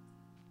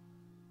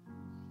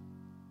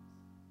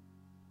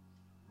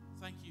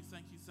 Thank you,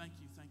 thank you, thank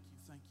you, thank you,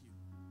 thank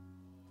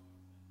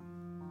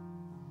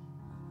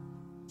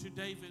you. To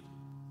David,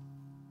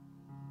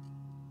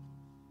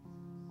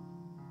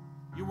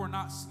 you were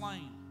not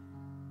slain.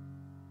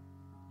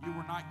 You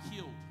were not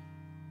killed.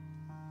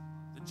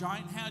 The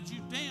giant had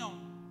you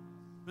down,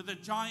 but the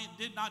giant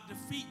did not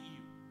defeat you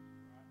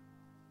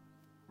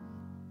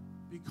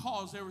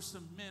because there were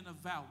some men of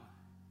valor.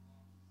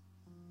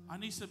 I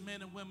need some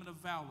men and women of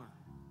valor.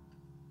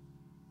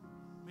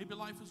 Maybe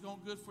life is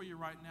going good for you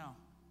right now.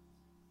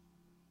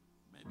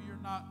 Maybe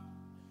you're not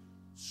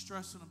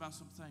stressing about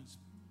some things.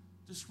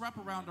 Just wrap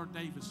around our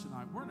Davids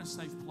tonight. We're in a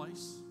safe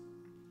place.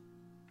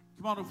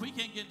 Come on, if we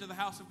can't get into the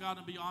house of God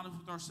and be honest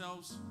with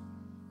ourselves,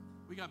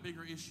 we got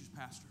bigger issues,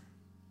 Pastor.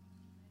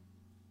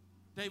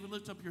 David,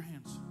 lift up your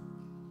hands.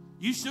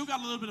 You still got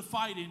a little bit of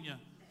fight in you.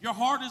 Your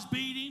heart is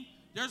beating.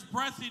 There's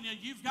breath in you.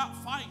 You've got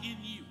fight in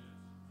you.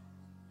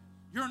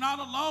 You're not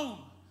alone.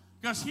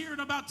 Because here in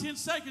about 10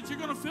 seconds, you're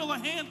going to feel a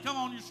hand come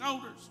on your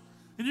shoulders.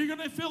 And you're going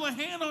to feel a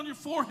hand on your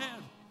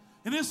forehead.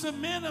 And it's the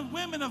men and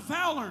women of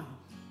valor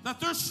that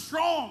they're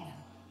strong.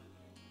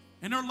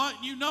 And they're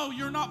letting you know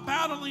you're not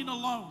battling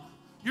alone.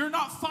 You're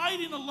not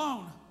fighting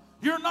alone.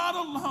 You're not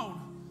alone.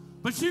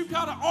 But you've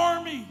got an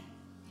army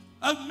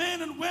of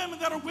men and women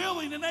that are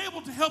willing and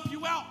able to help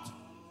you out.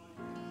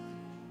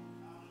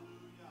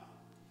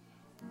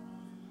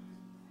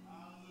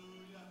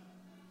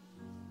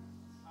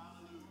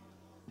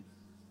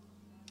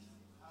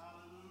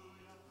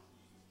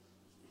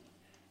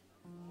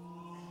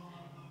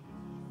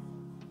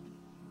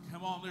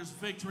 Come on, there's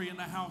victory in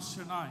the house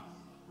tonight.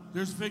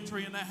 There's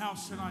victory in the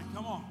house tonight.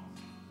 Come on.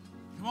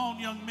 Come on,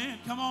 young men.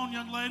 Come on,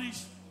 young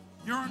ladies.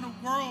 You're in a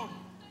world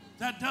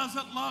that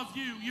doesn't love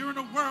you. You're in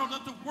a world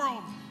that the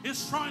world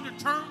is trying to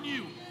turn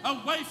you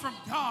away from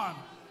God.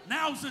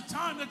 Now's the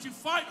time that you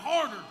fight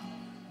harder.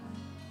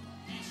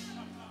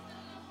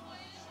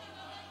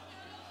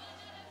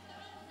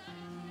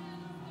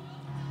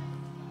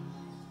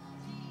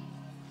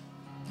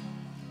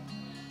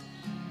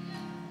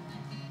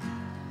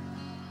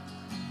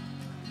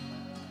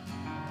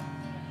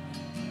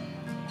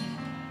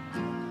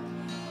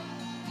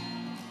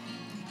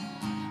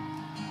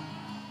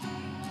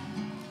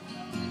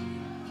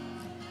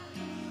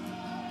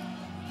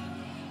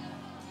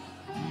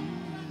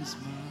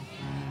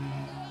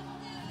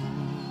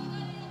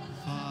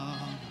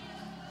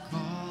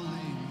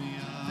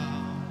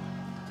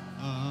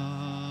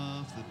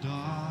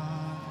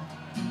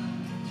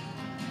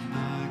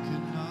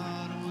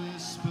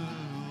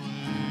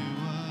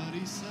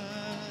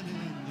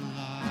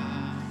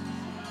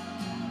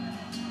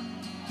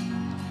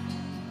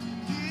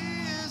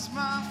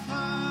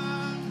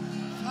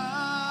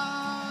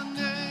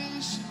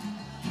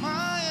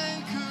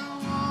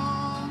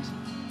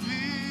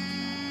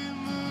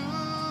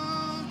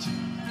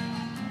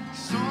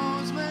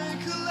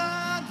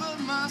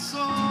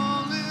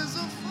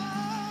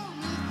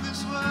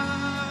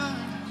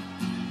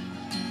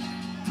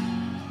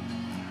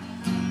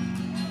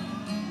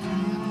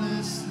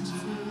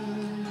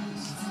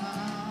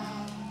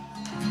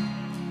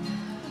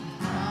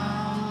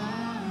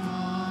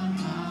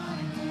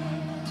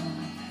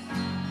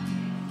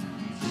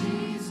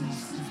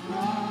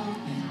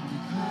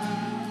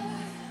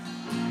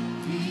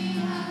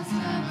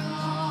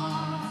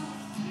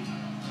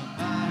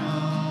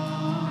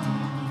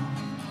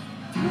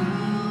 Who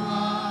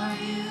are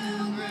you?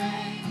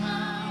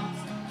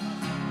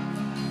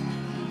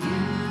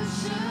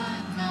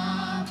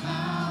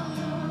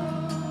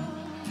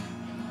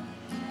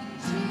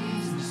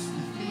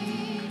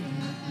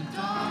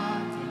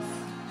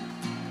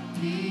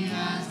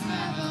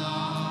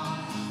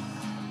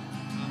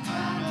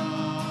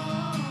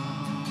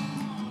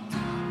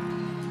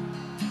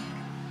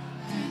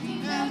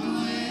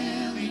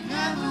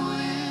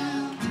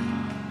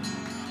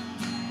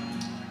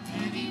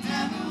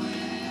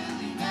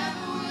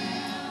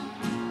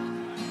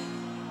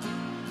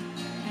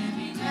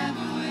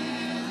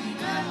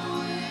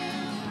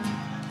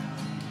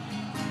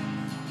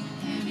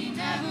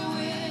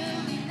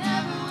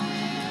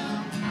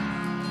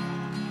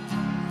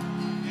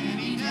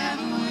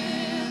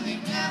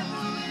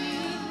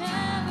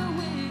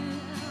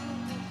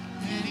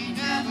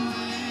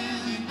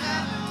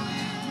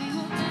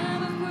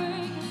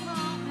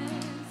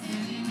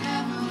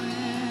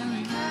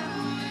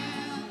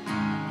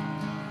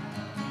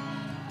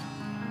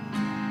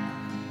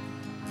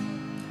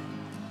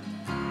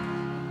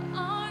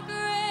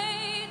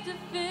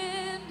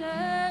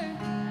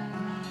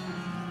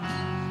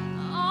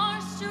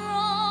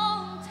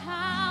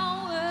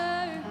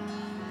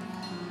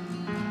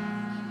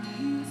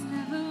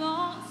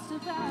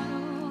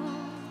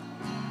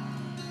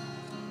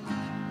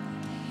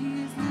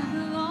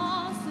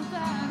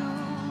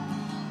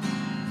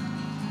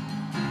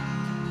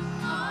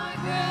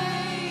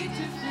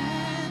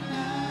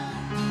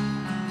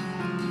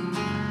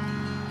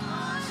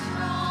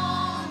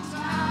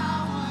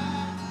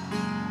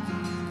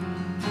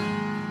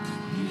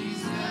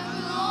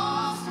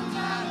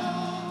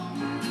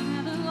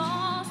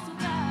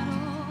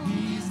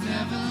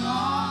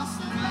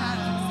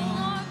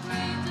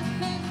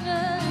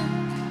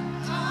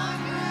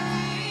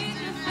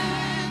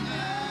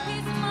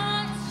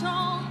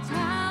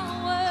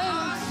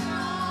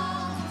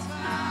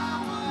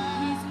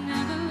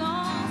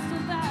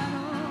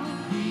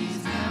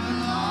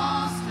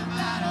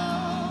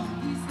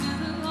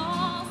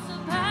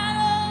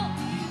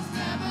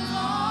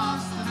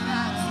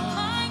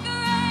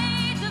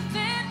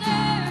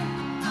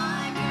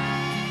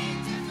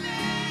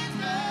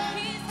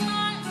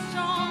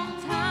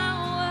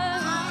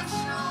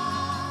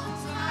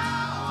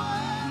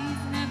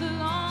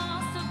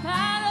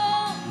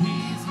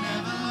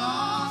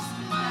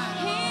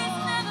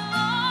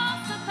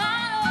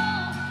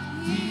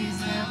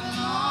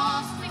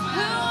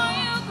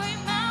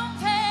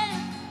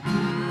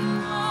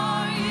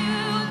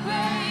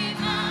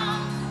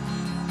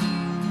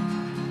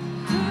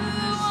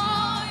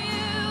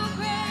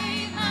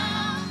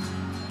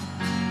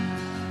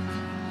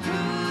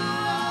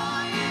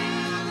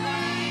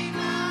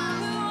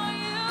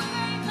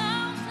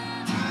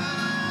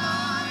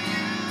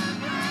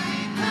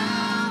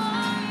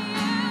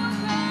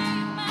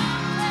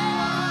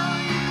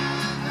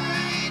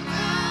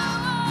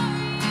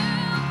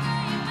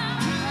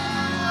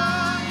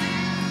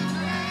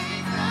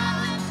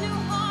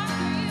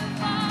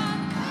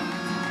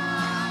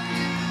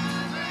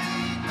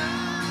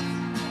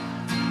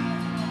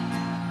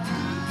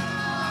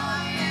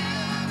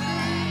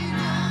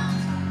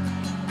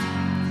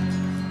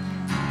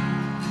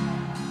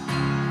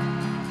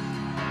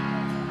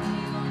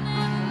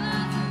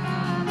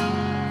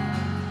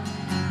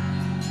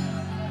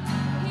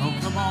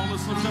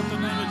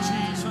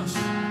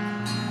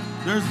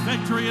 There's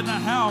victory in the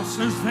house.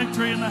 There's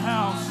victory in the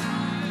house.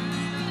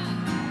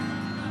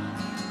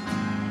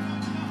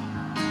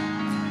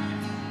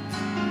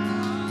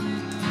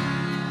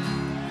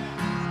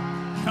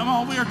 Come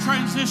on, we are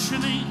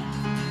transitioning.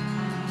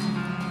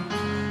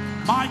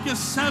 Micah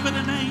 7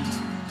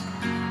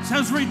 and 8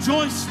 says,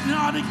 rejoice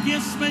not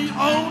against me,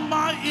 O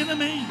my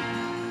enemy,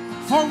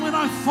 for when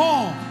I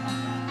fall,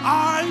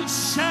 I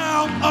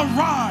shall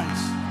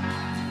arise.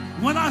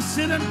 When I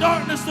sit in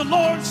darkness, the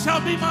Lord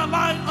shall be my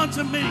light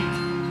unto me.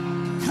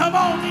 Come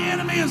on, the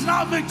enemy is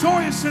not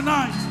victorious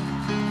tonight.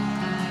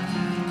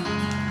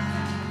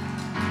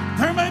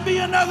 There may be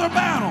another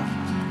battle.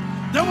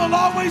 There will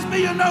always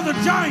be another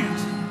giant.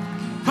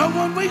 But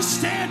when we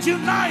stand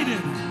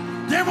united,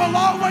 there will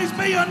always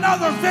be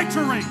another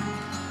victory.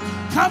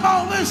 Come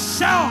on, let's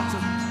shout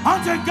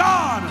unto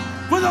God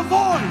with a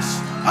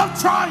voice of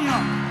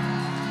triumph.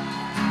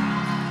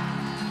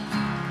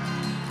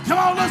 Come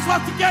on, let's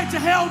let the gates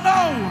of hell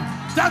know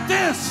that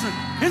this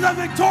is a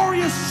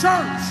victorious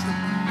church.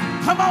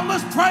 Come on,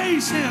 let's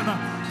praise Him.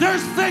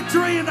 There's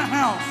victory in the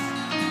house.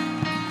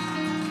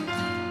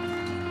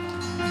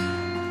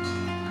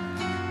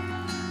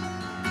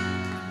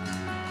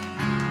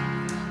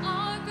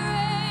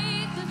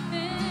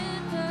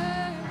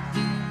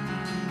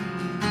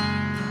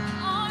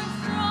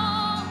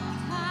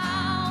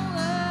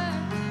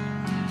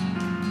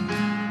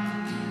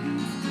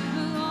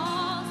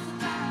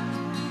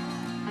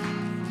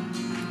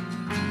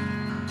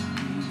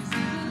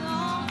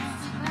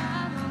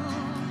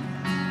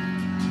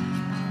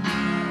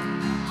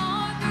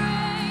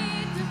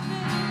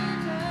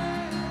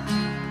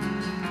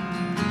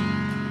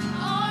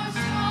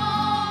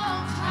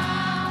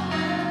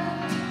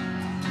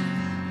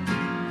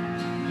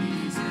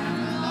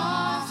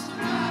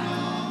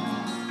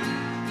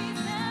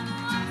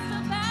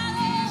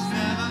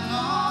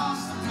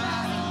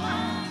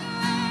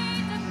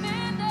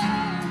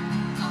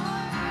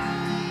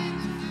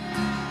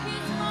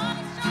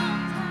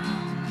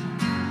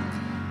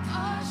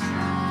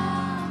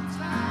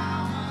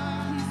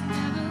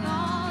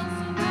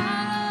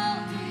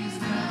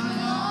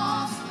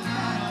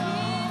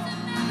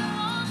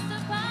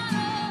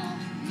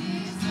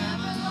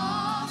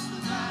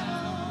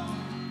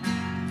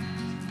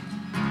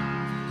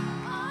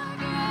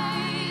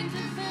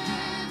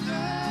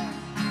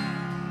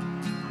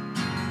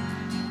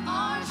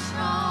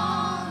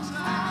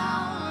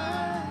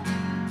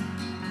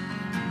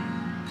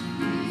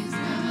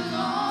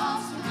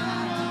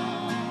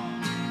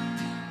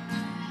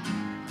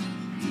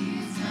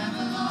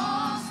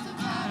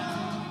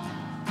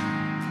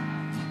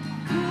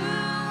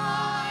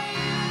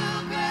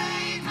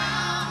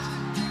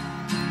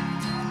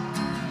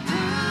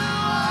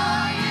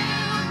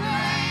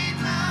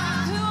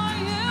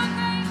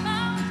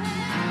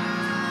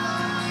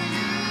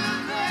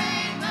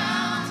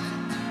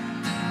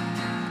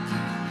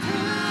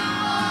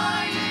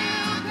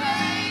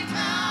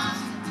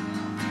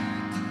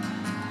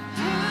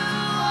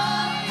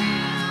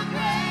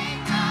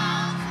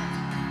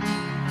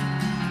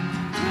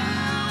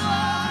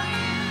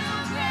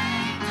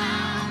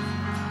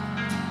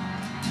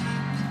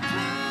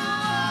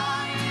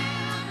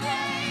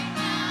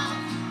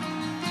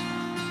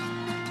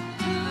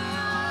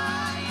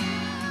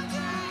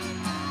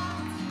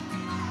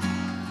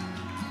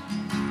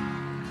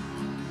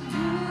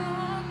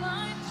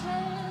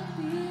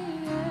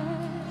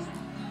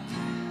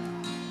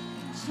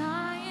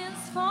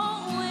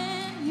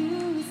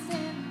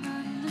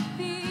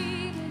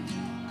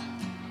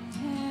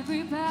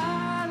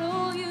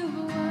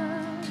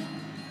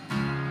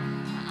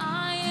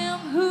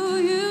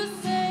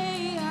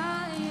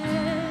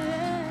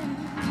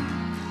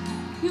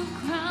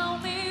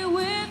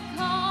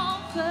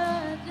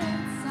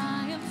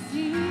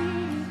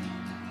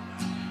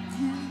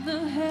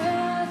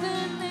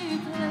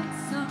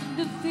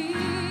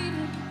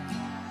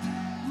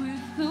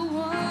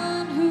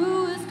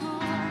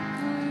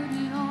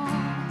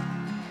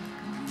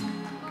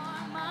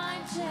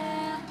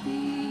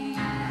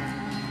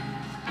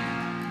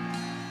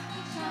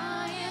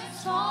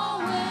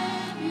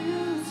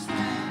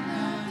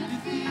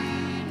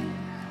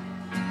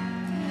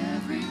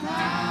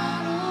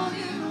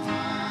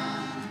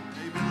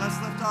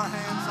 Our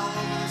hands all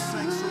over this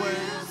sanctuary.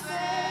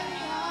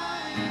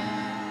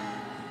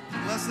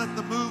 Let's let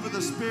the move of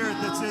the Spirit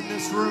that's in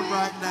this room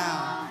right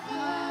now,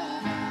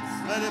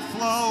 let it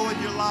flow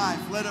in your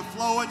life. Let it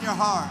flow in your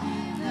heart.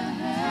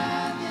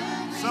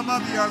 Some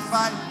of you are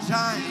fighting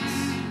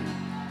giants,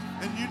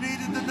 and you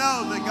needed to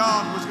know that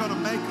God was going to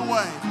make a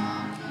way.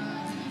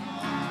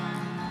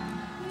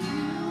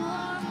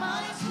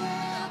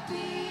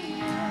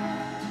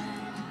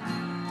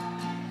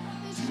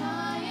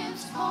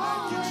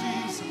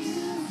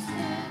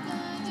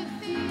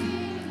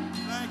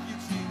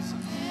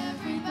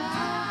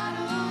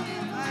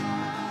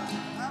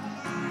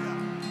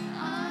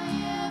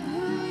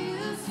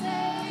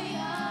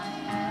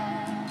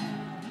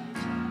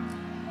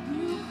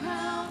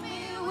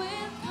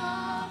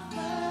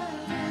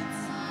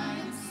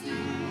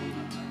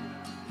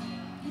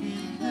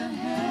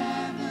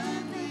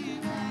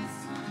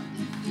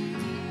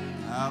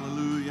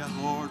 Hallelujah,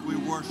 Lord, we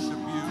worship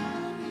you.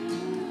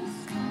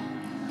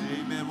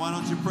 Amen. Why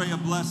don't you pray a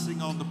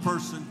blessing on the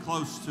person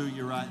close to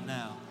you right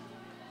now?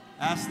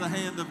 Ask the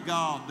hand of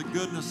God, the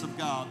goodness of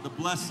God, the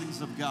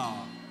blessings of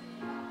God.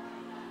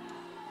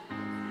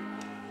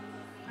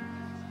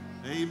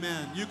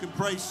 Amen. You can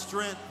pray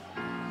strength.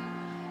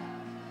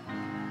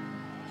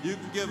 You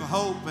can give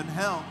hope and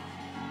help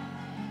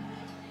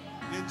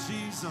in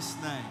Jesus'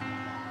 name.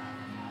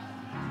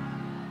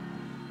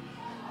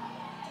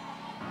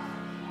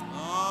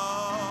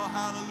 Oh,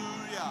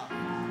 hallelujah.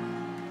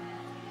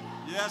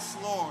 Yes,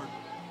 Lord.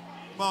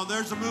 Come on,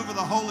 there's a move of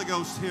the Holy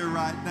Ghost here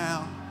right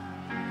now.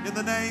 In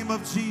the name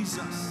of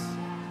Jesus.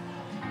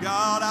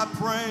 God, I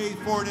pray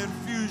for an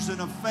infusion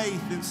of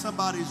faith in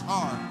somebody's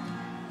heart.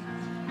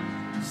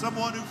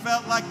 Someone who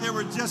felt like there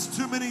were just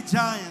too many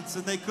giants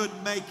and they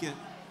couldn't make it.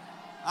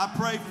 I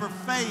pray for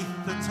faith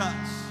to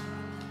touch.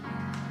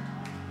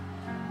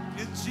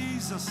 In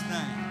Jesus'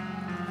 name.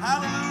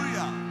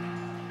 Hallelujah.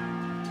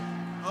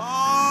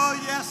 Oh,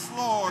 yes,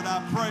 Lord,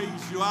 I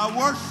praise you. I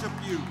worship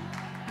you.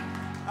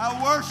 I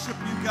worship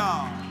you,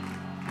 God.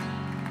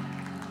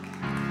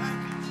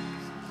 Thank you,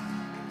 Jesus.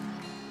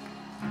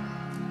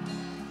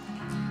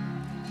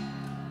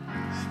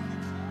 Thank you,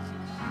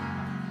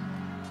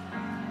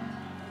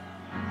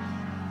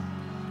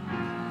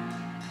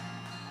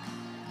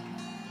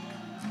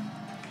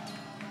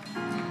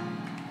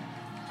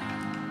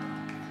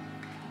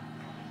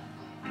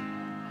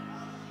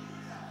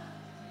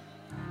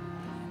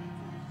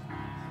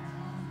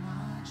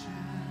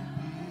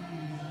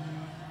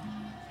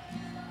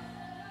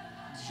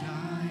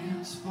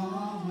 Giants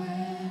fall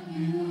when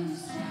you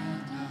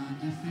stand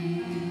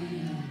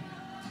undefeated.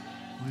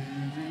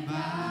 Every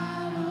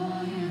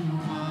battle you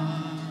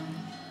won.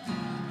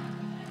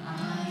 I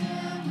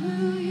am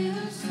who you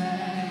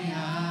say I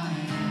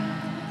am.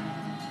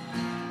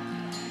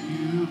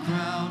 You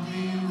crown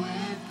me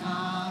with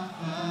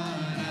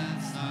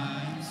confidence. I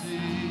am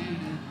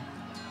seated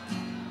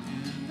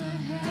in the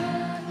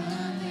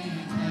heavenly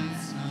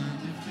place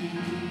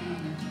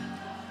undefeated.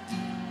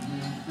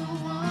 With the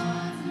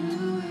one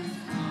who is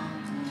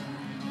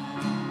conquering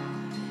all.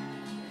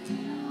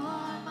 You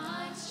are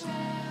my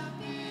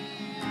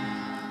champion.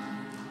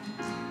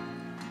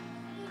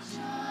 The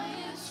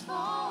giants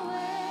fall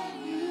when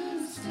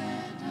you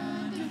stand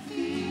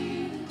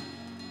undefeated.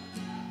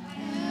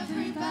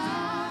 Every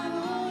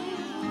battle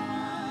you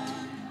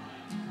won.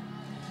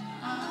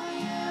 I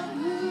am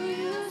who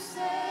you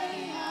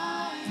say I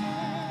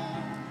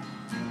am.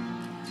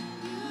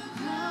 You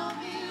crown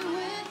me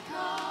with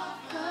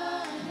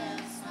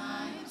confidence. I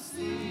am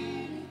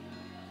seated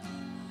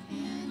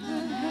in the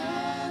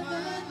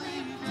heavenly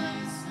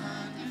place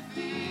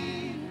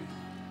undefeated.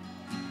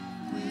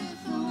 With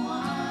the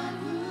one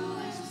who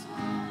is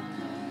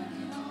conquered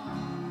it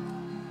all.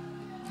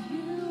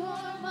 You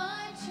are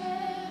my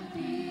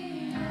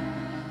champion.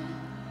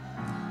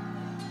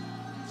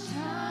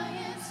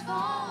 Giants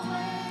fall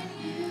when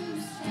you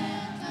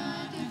stand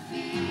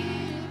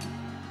undefeated.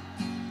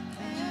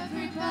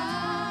 Every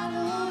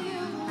battle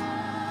you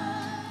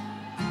won.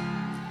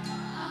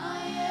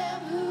 I am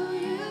who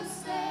you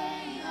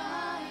say I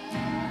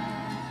am.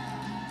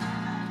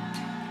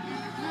 You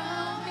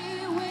crown me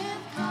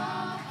with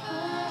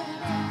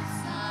confidence.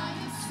 I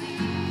am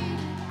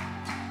seated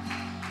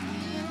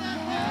in the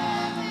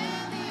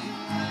heavenly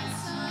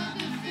place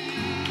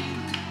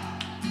undefeated.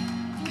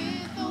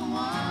 With the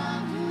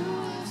one who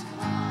is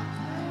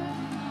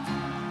conquered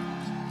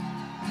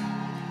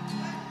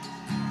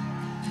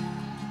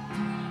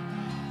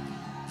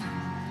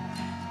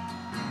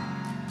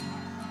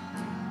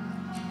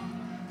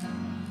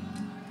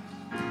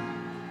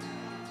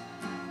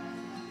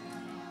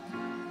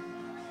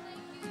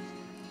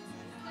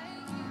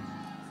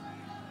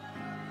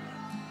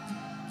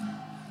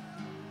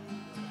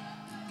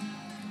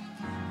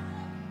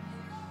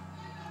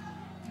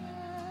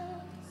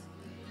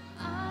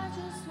I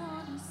just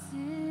want to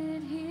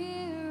sit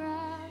here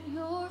at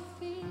your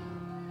feet.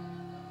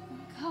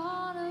 I'm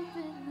caught up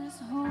in this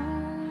holy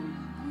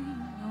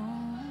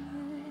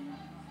moment.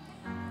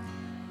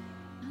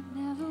 I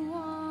never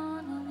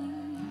want to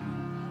leave.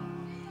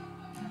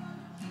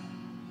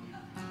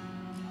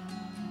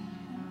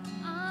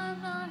 I'm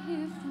not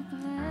here for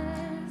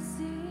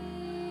blessings.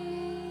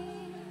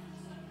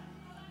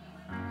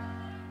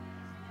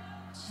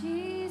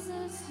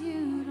 Jesus,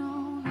 you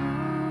don't owe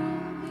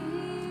me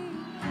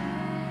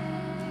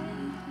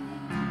anything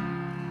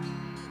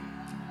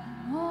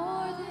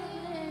more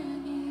than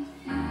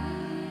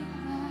anything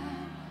that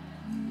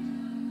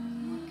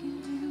you can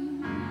do.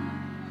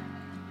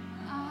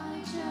 I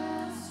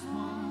just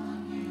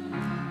want you.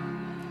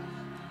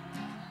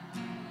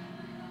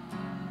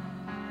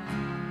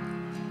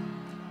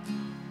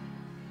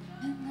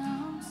 And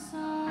I'm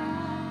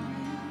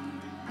sorry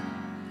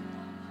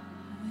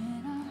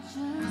when I've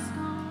just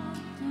gone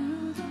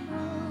through the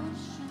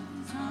motions.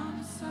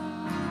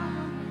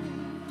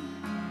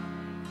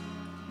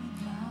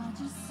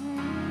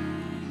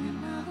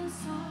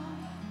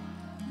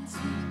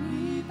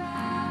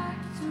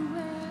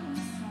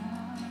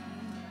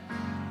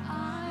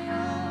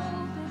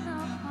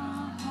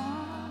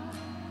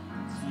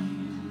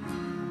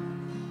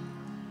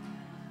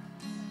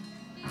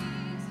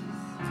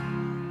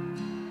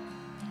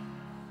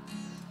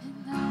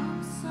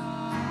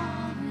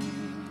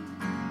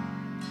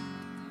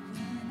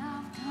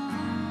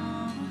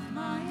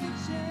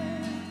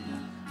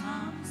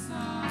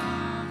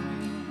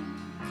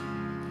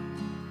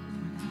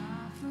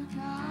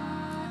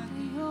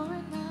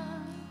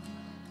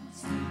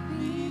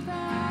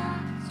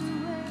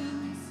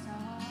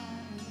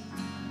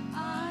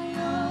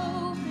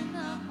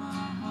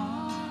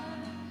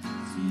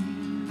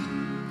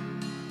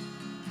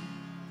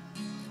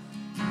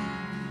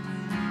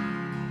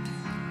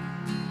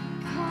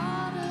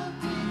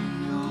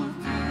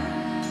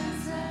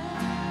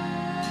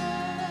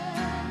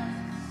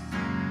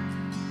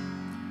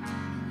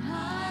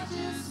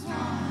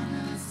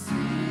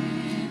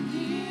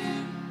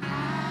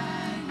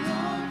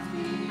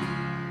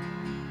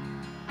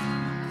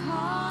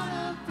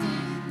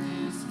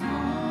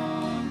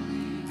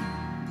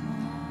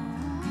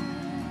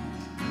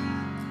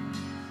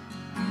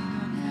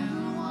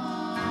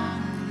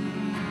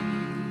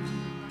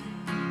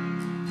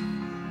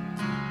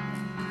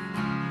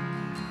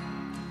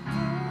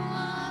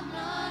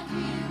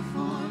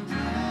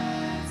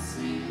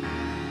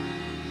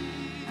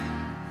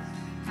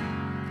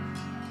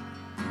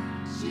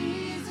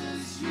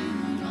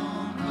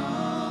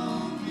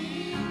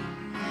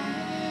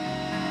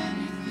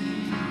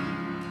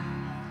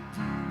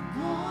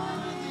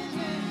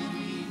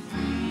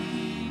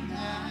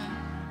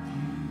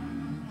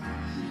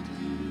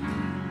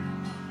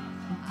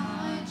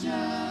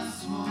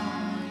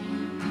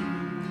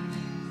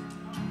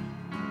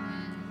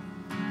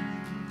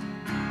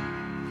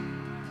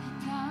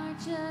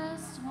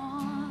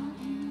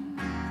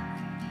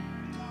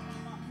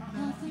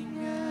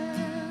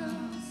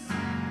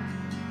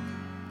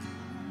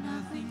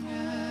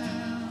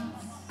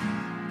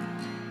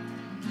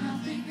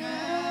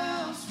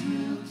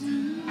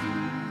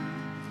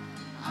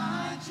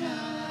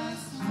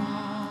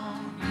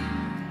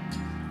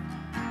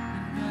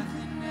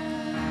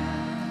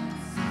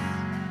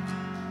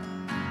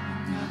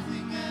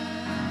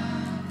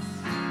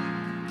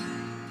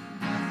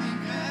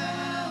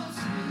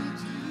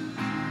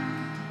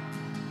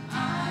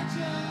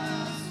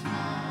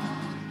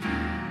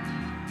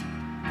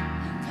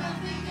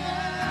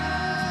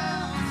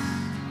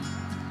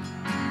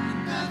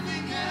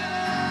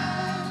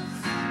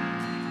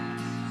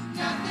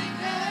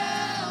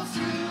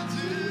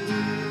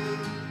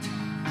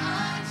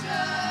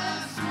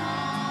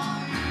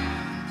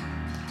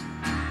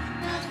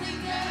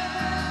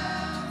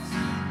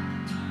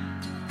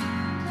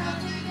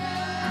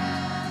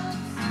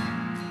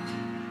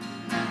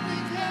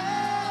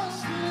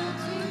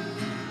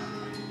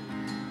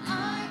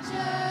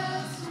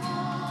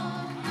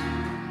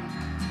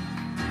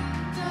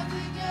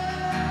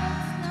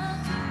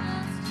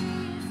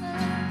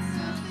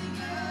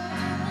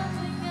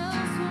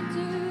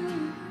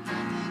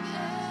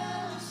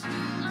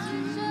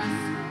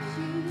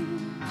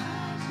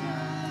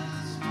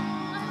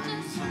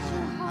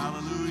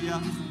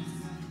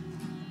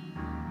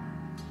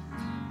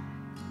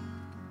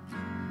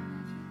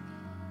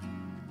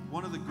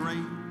 of the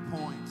great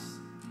points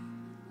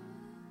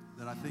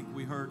that I think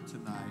we heard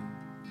tonight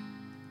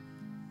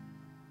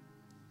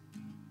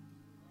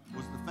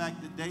was the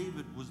fact that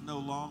David was no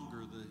longer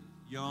the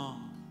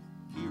young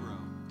hero.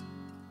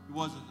 He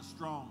wasn't a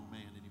strong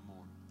man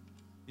anymore.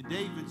 In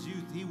David's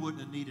youth, he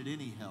wouldn't have needed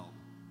any help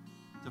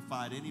to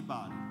fight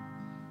anybody.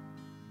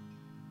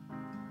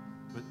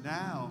 But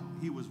now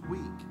he was weak.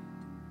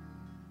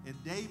 And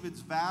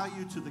David's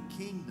value to the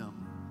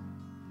kingdom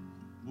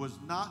was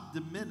not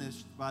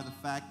diminished by the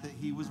fact that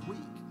he was weak.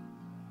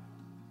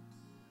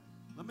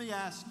 Let me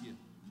ask you,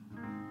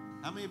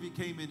 how many of you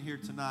came in here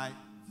tonight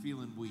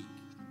feeling weak?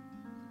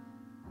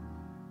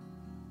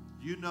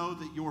 You know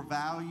that your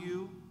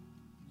value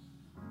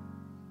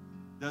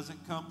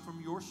doesn't come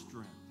from your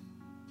strength.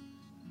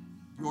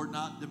 You're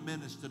not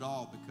diminished at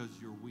all because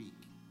you're weak.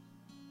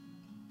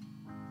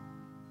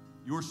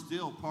 You're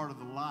still part of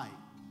the light.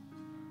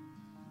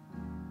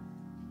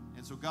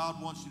 And so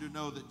God wants you to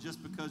know that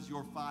just because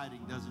you're fighting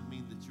doesn't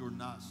mean that you're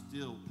not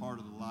still part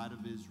of the light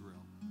of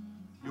Israel.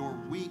 Your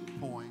weak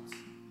points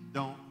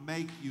don't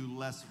make you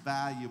less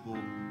valuable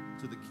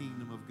to the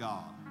kingdom of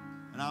God.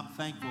 And I'm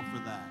thankful for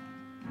that.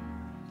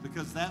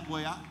 Because that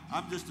way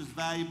I'm just as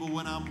valuable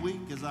when I'm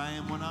weak as I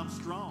am when I'm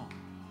strong.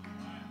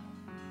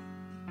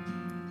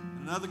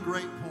 And another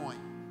great point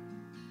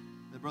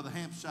that Brother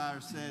Hampshire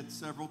said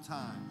several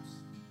times.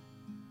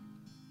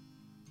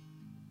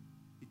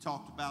 He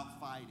talked about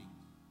fighting.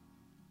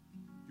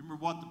 You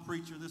remember what the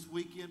preacher this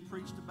weekend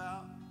preached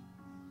about?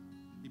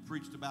 He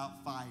preached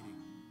about fighting.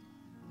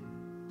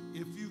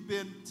 If you've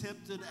been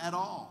tempted at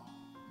all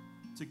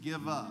to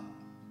give up,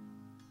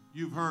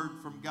 you've heard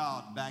from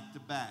God back to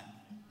back.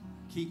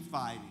 Keep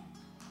fighting.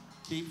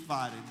 Keep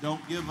fighting.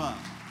 Don't give up.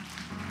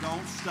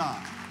 Don't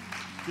stop.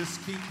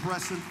 Just keep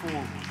pressing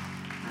forward.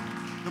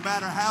 No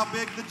matter how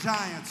big the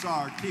giants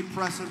are, keep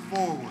pressing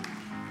forward.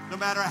 No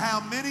matter how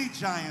many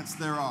giants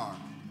there are,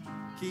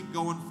 keep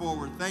going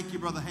forward. Thank you,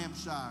 Brother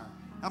Hampshire.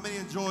 How many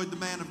enjoyed the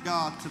man of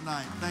God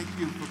tonight? Thank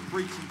you for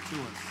preaching to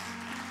us.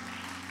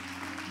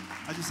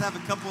 I just have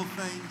a couple of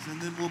things,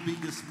 and then we'll be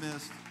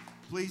dismissed.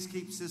 Please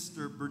keep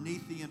Sister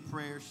Bernithi in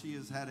prayer. She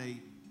has had a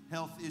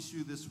health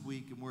issue this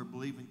week, and we're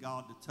believing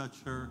God to touch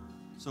her.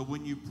 So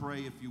when you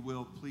pray, if you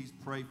will, please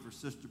pray for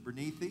Sister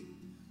Bernithi.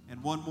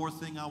 And one more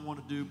thing I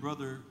want to do,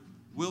 Brother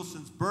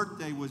Wilson's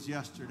birthday was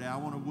yesterday. I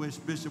want to wish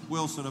Bishop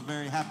Wilson a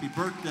very happy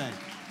birthday.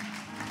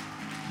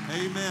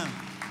 Amen.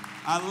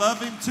 I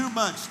love him too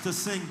much to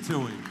sing to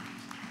him.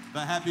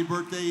 But happy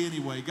birthday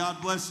anyway.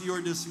 God bless you.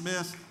 You're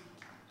dismissed.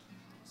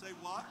 Say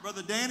what?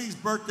 Brother Danny's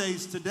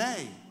birthday's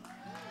today.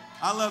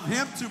 I love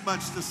him too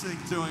much to sing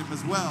to him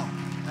as well.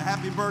 A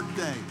happy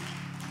birthday.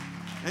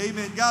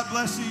 Amen. God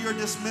bless you. You're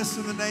dismissed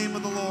in the name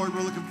of the Lord.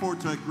 We're looking forward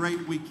to a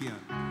great weekend.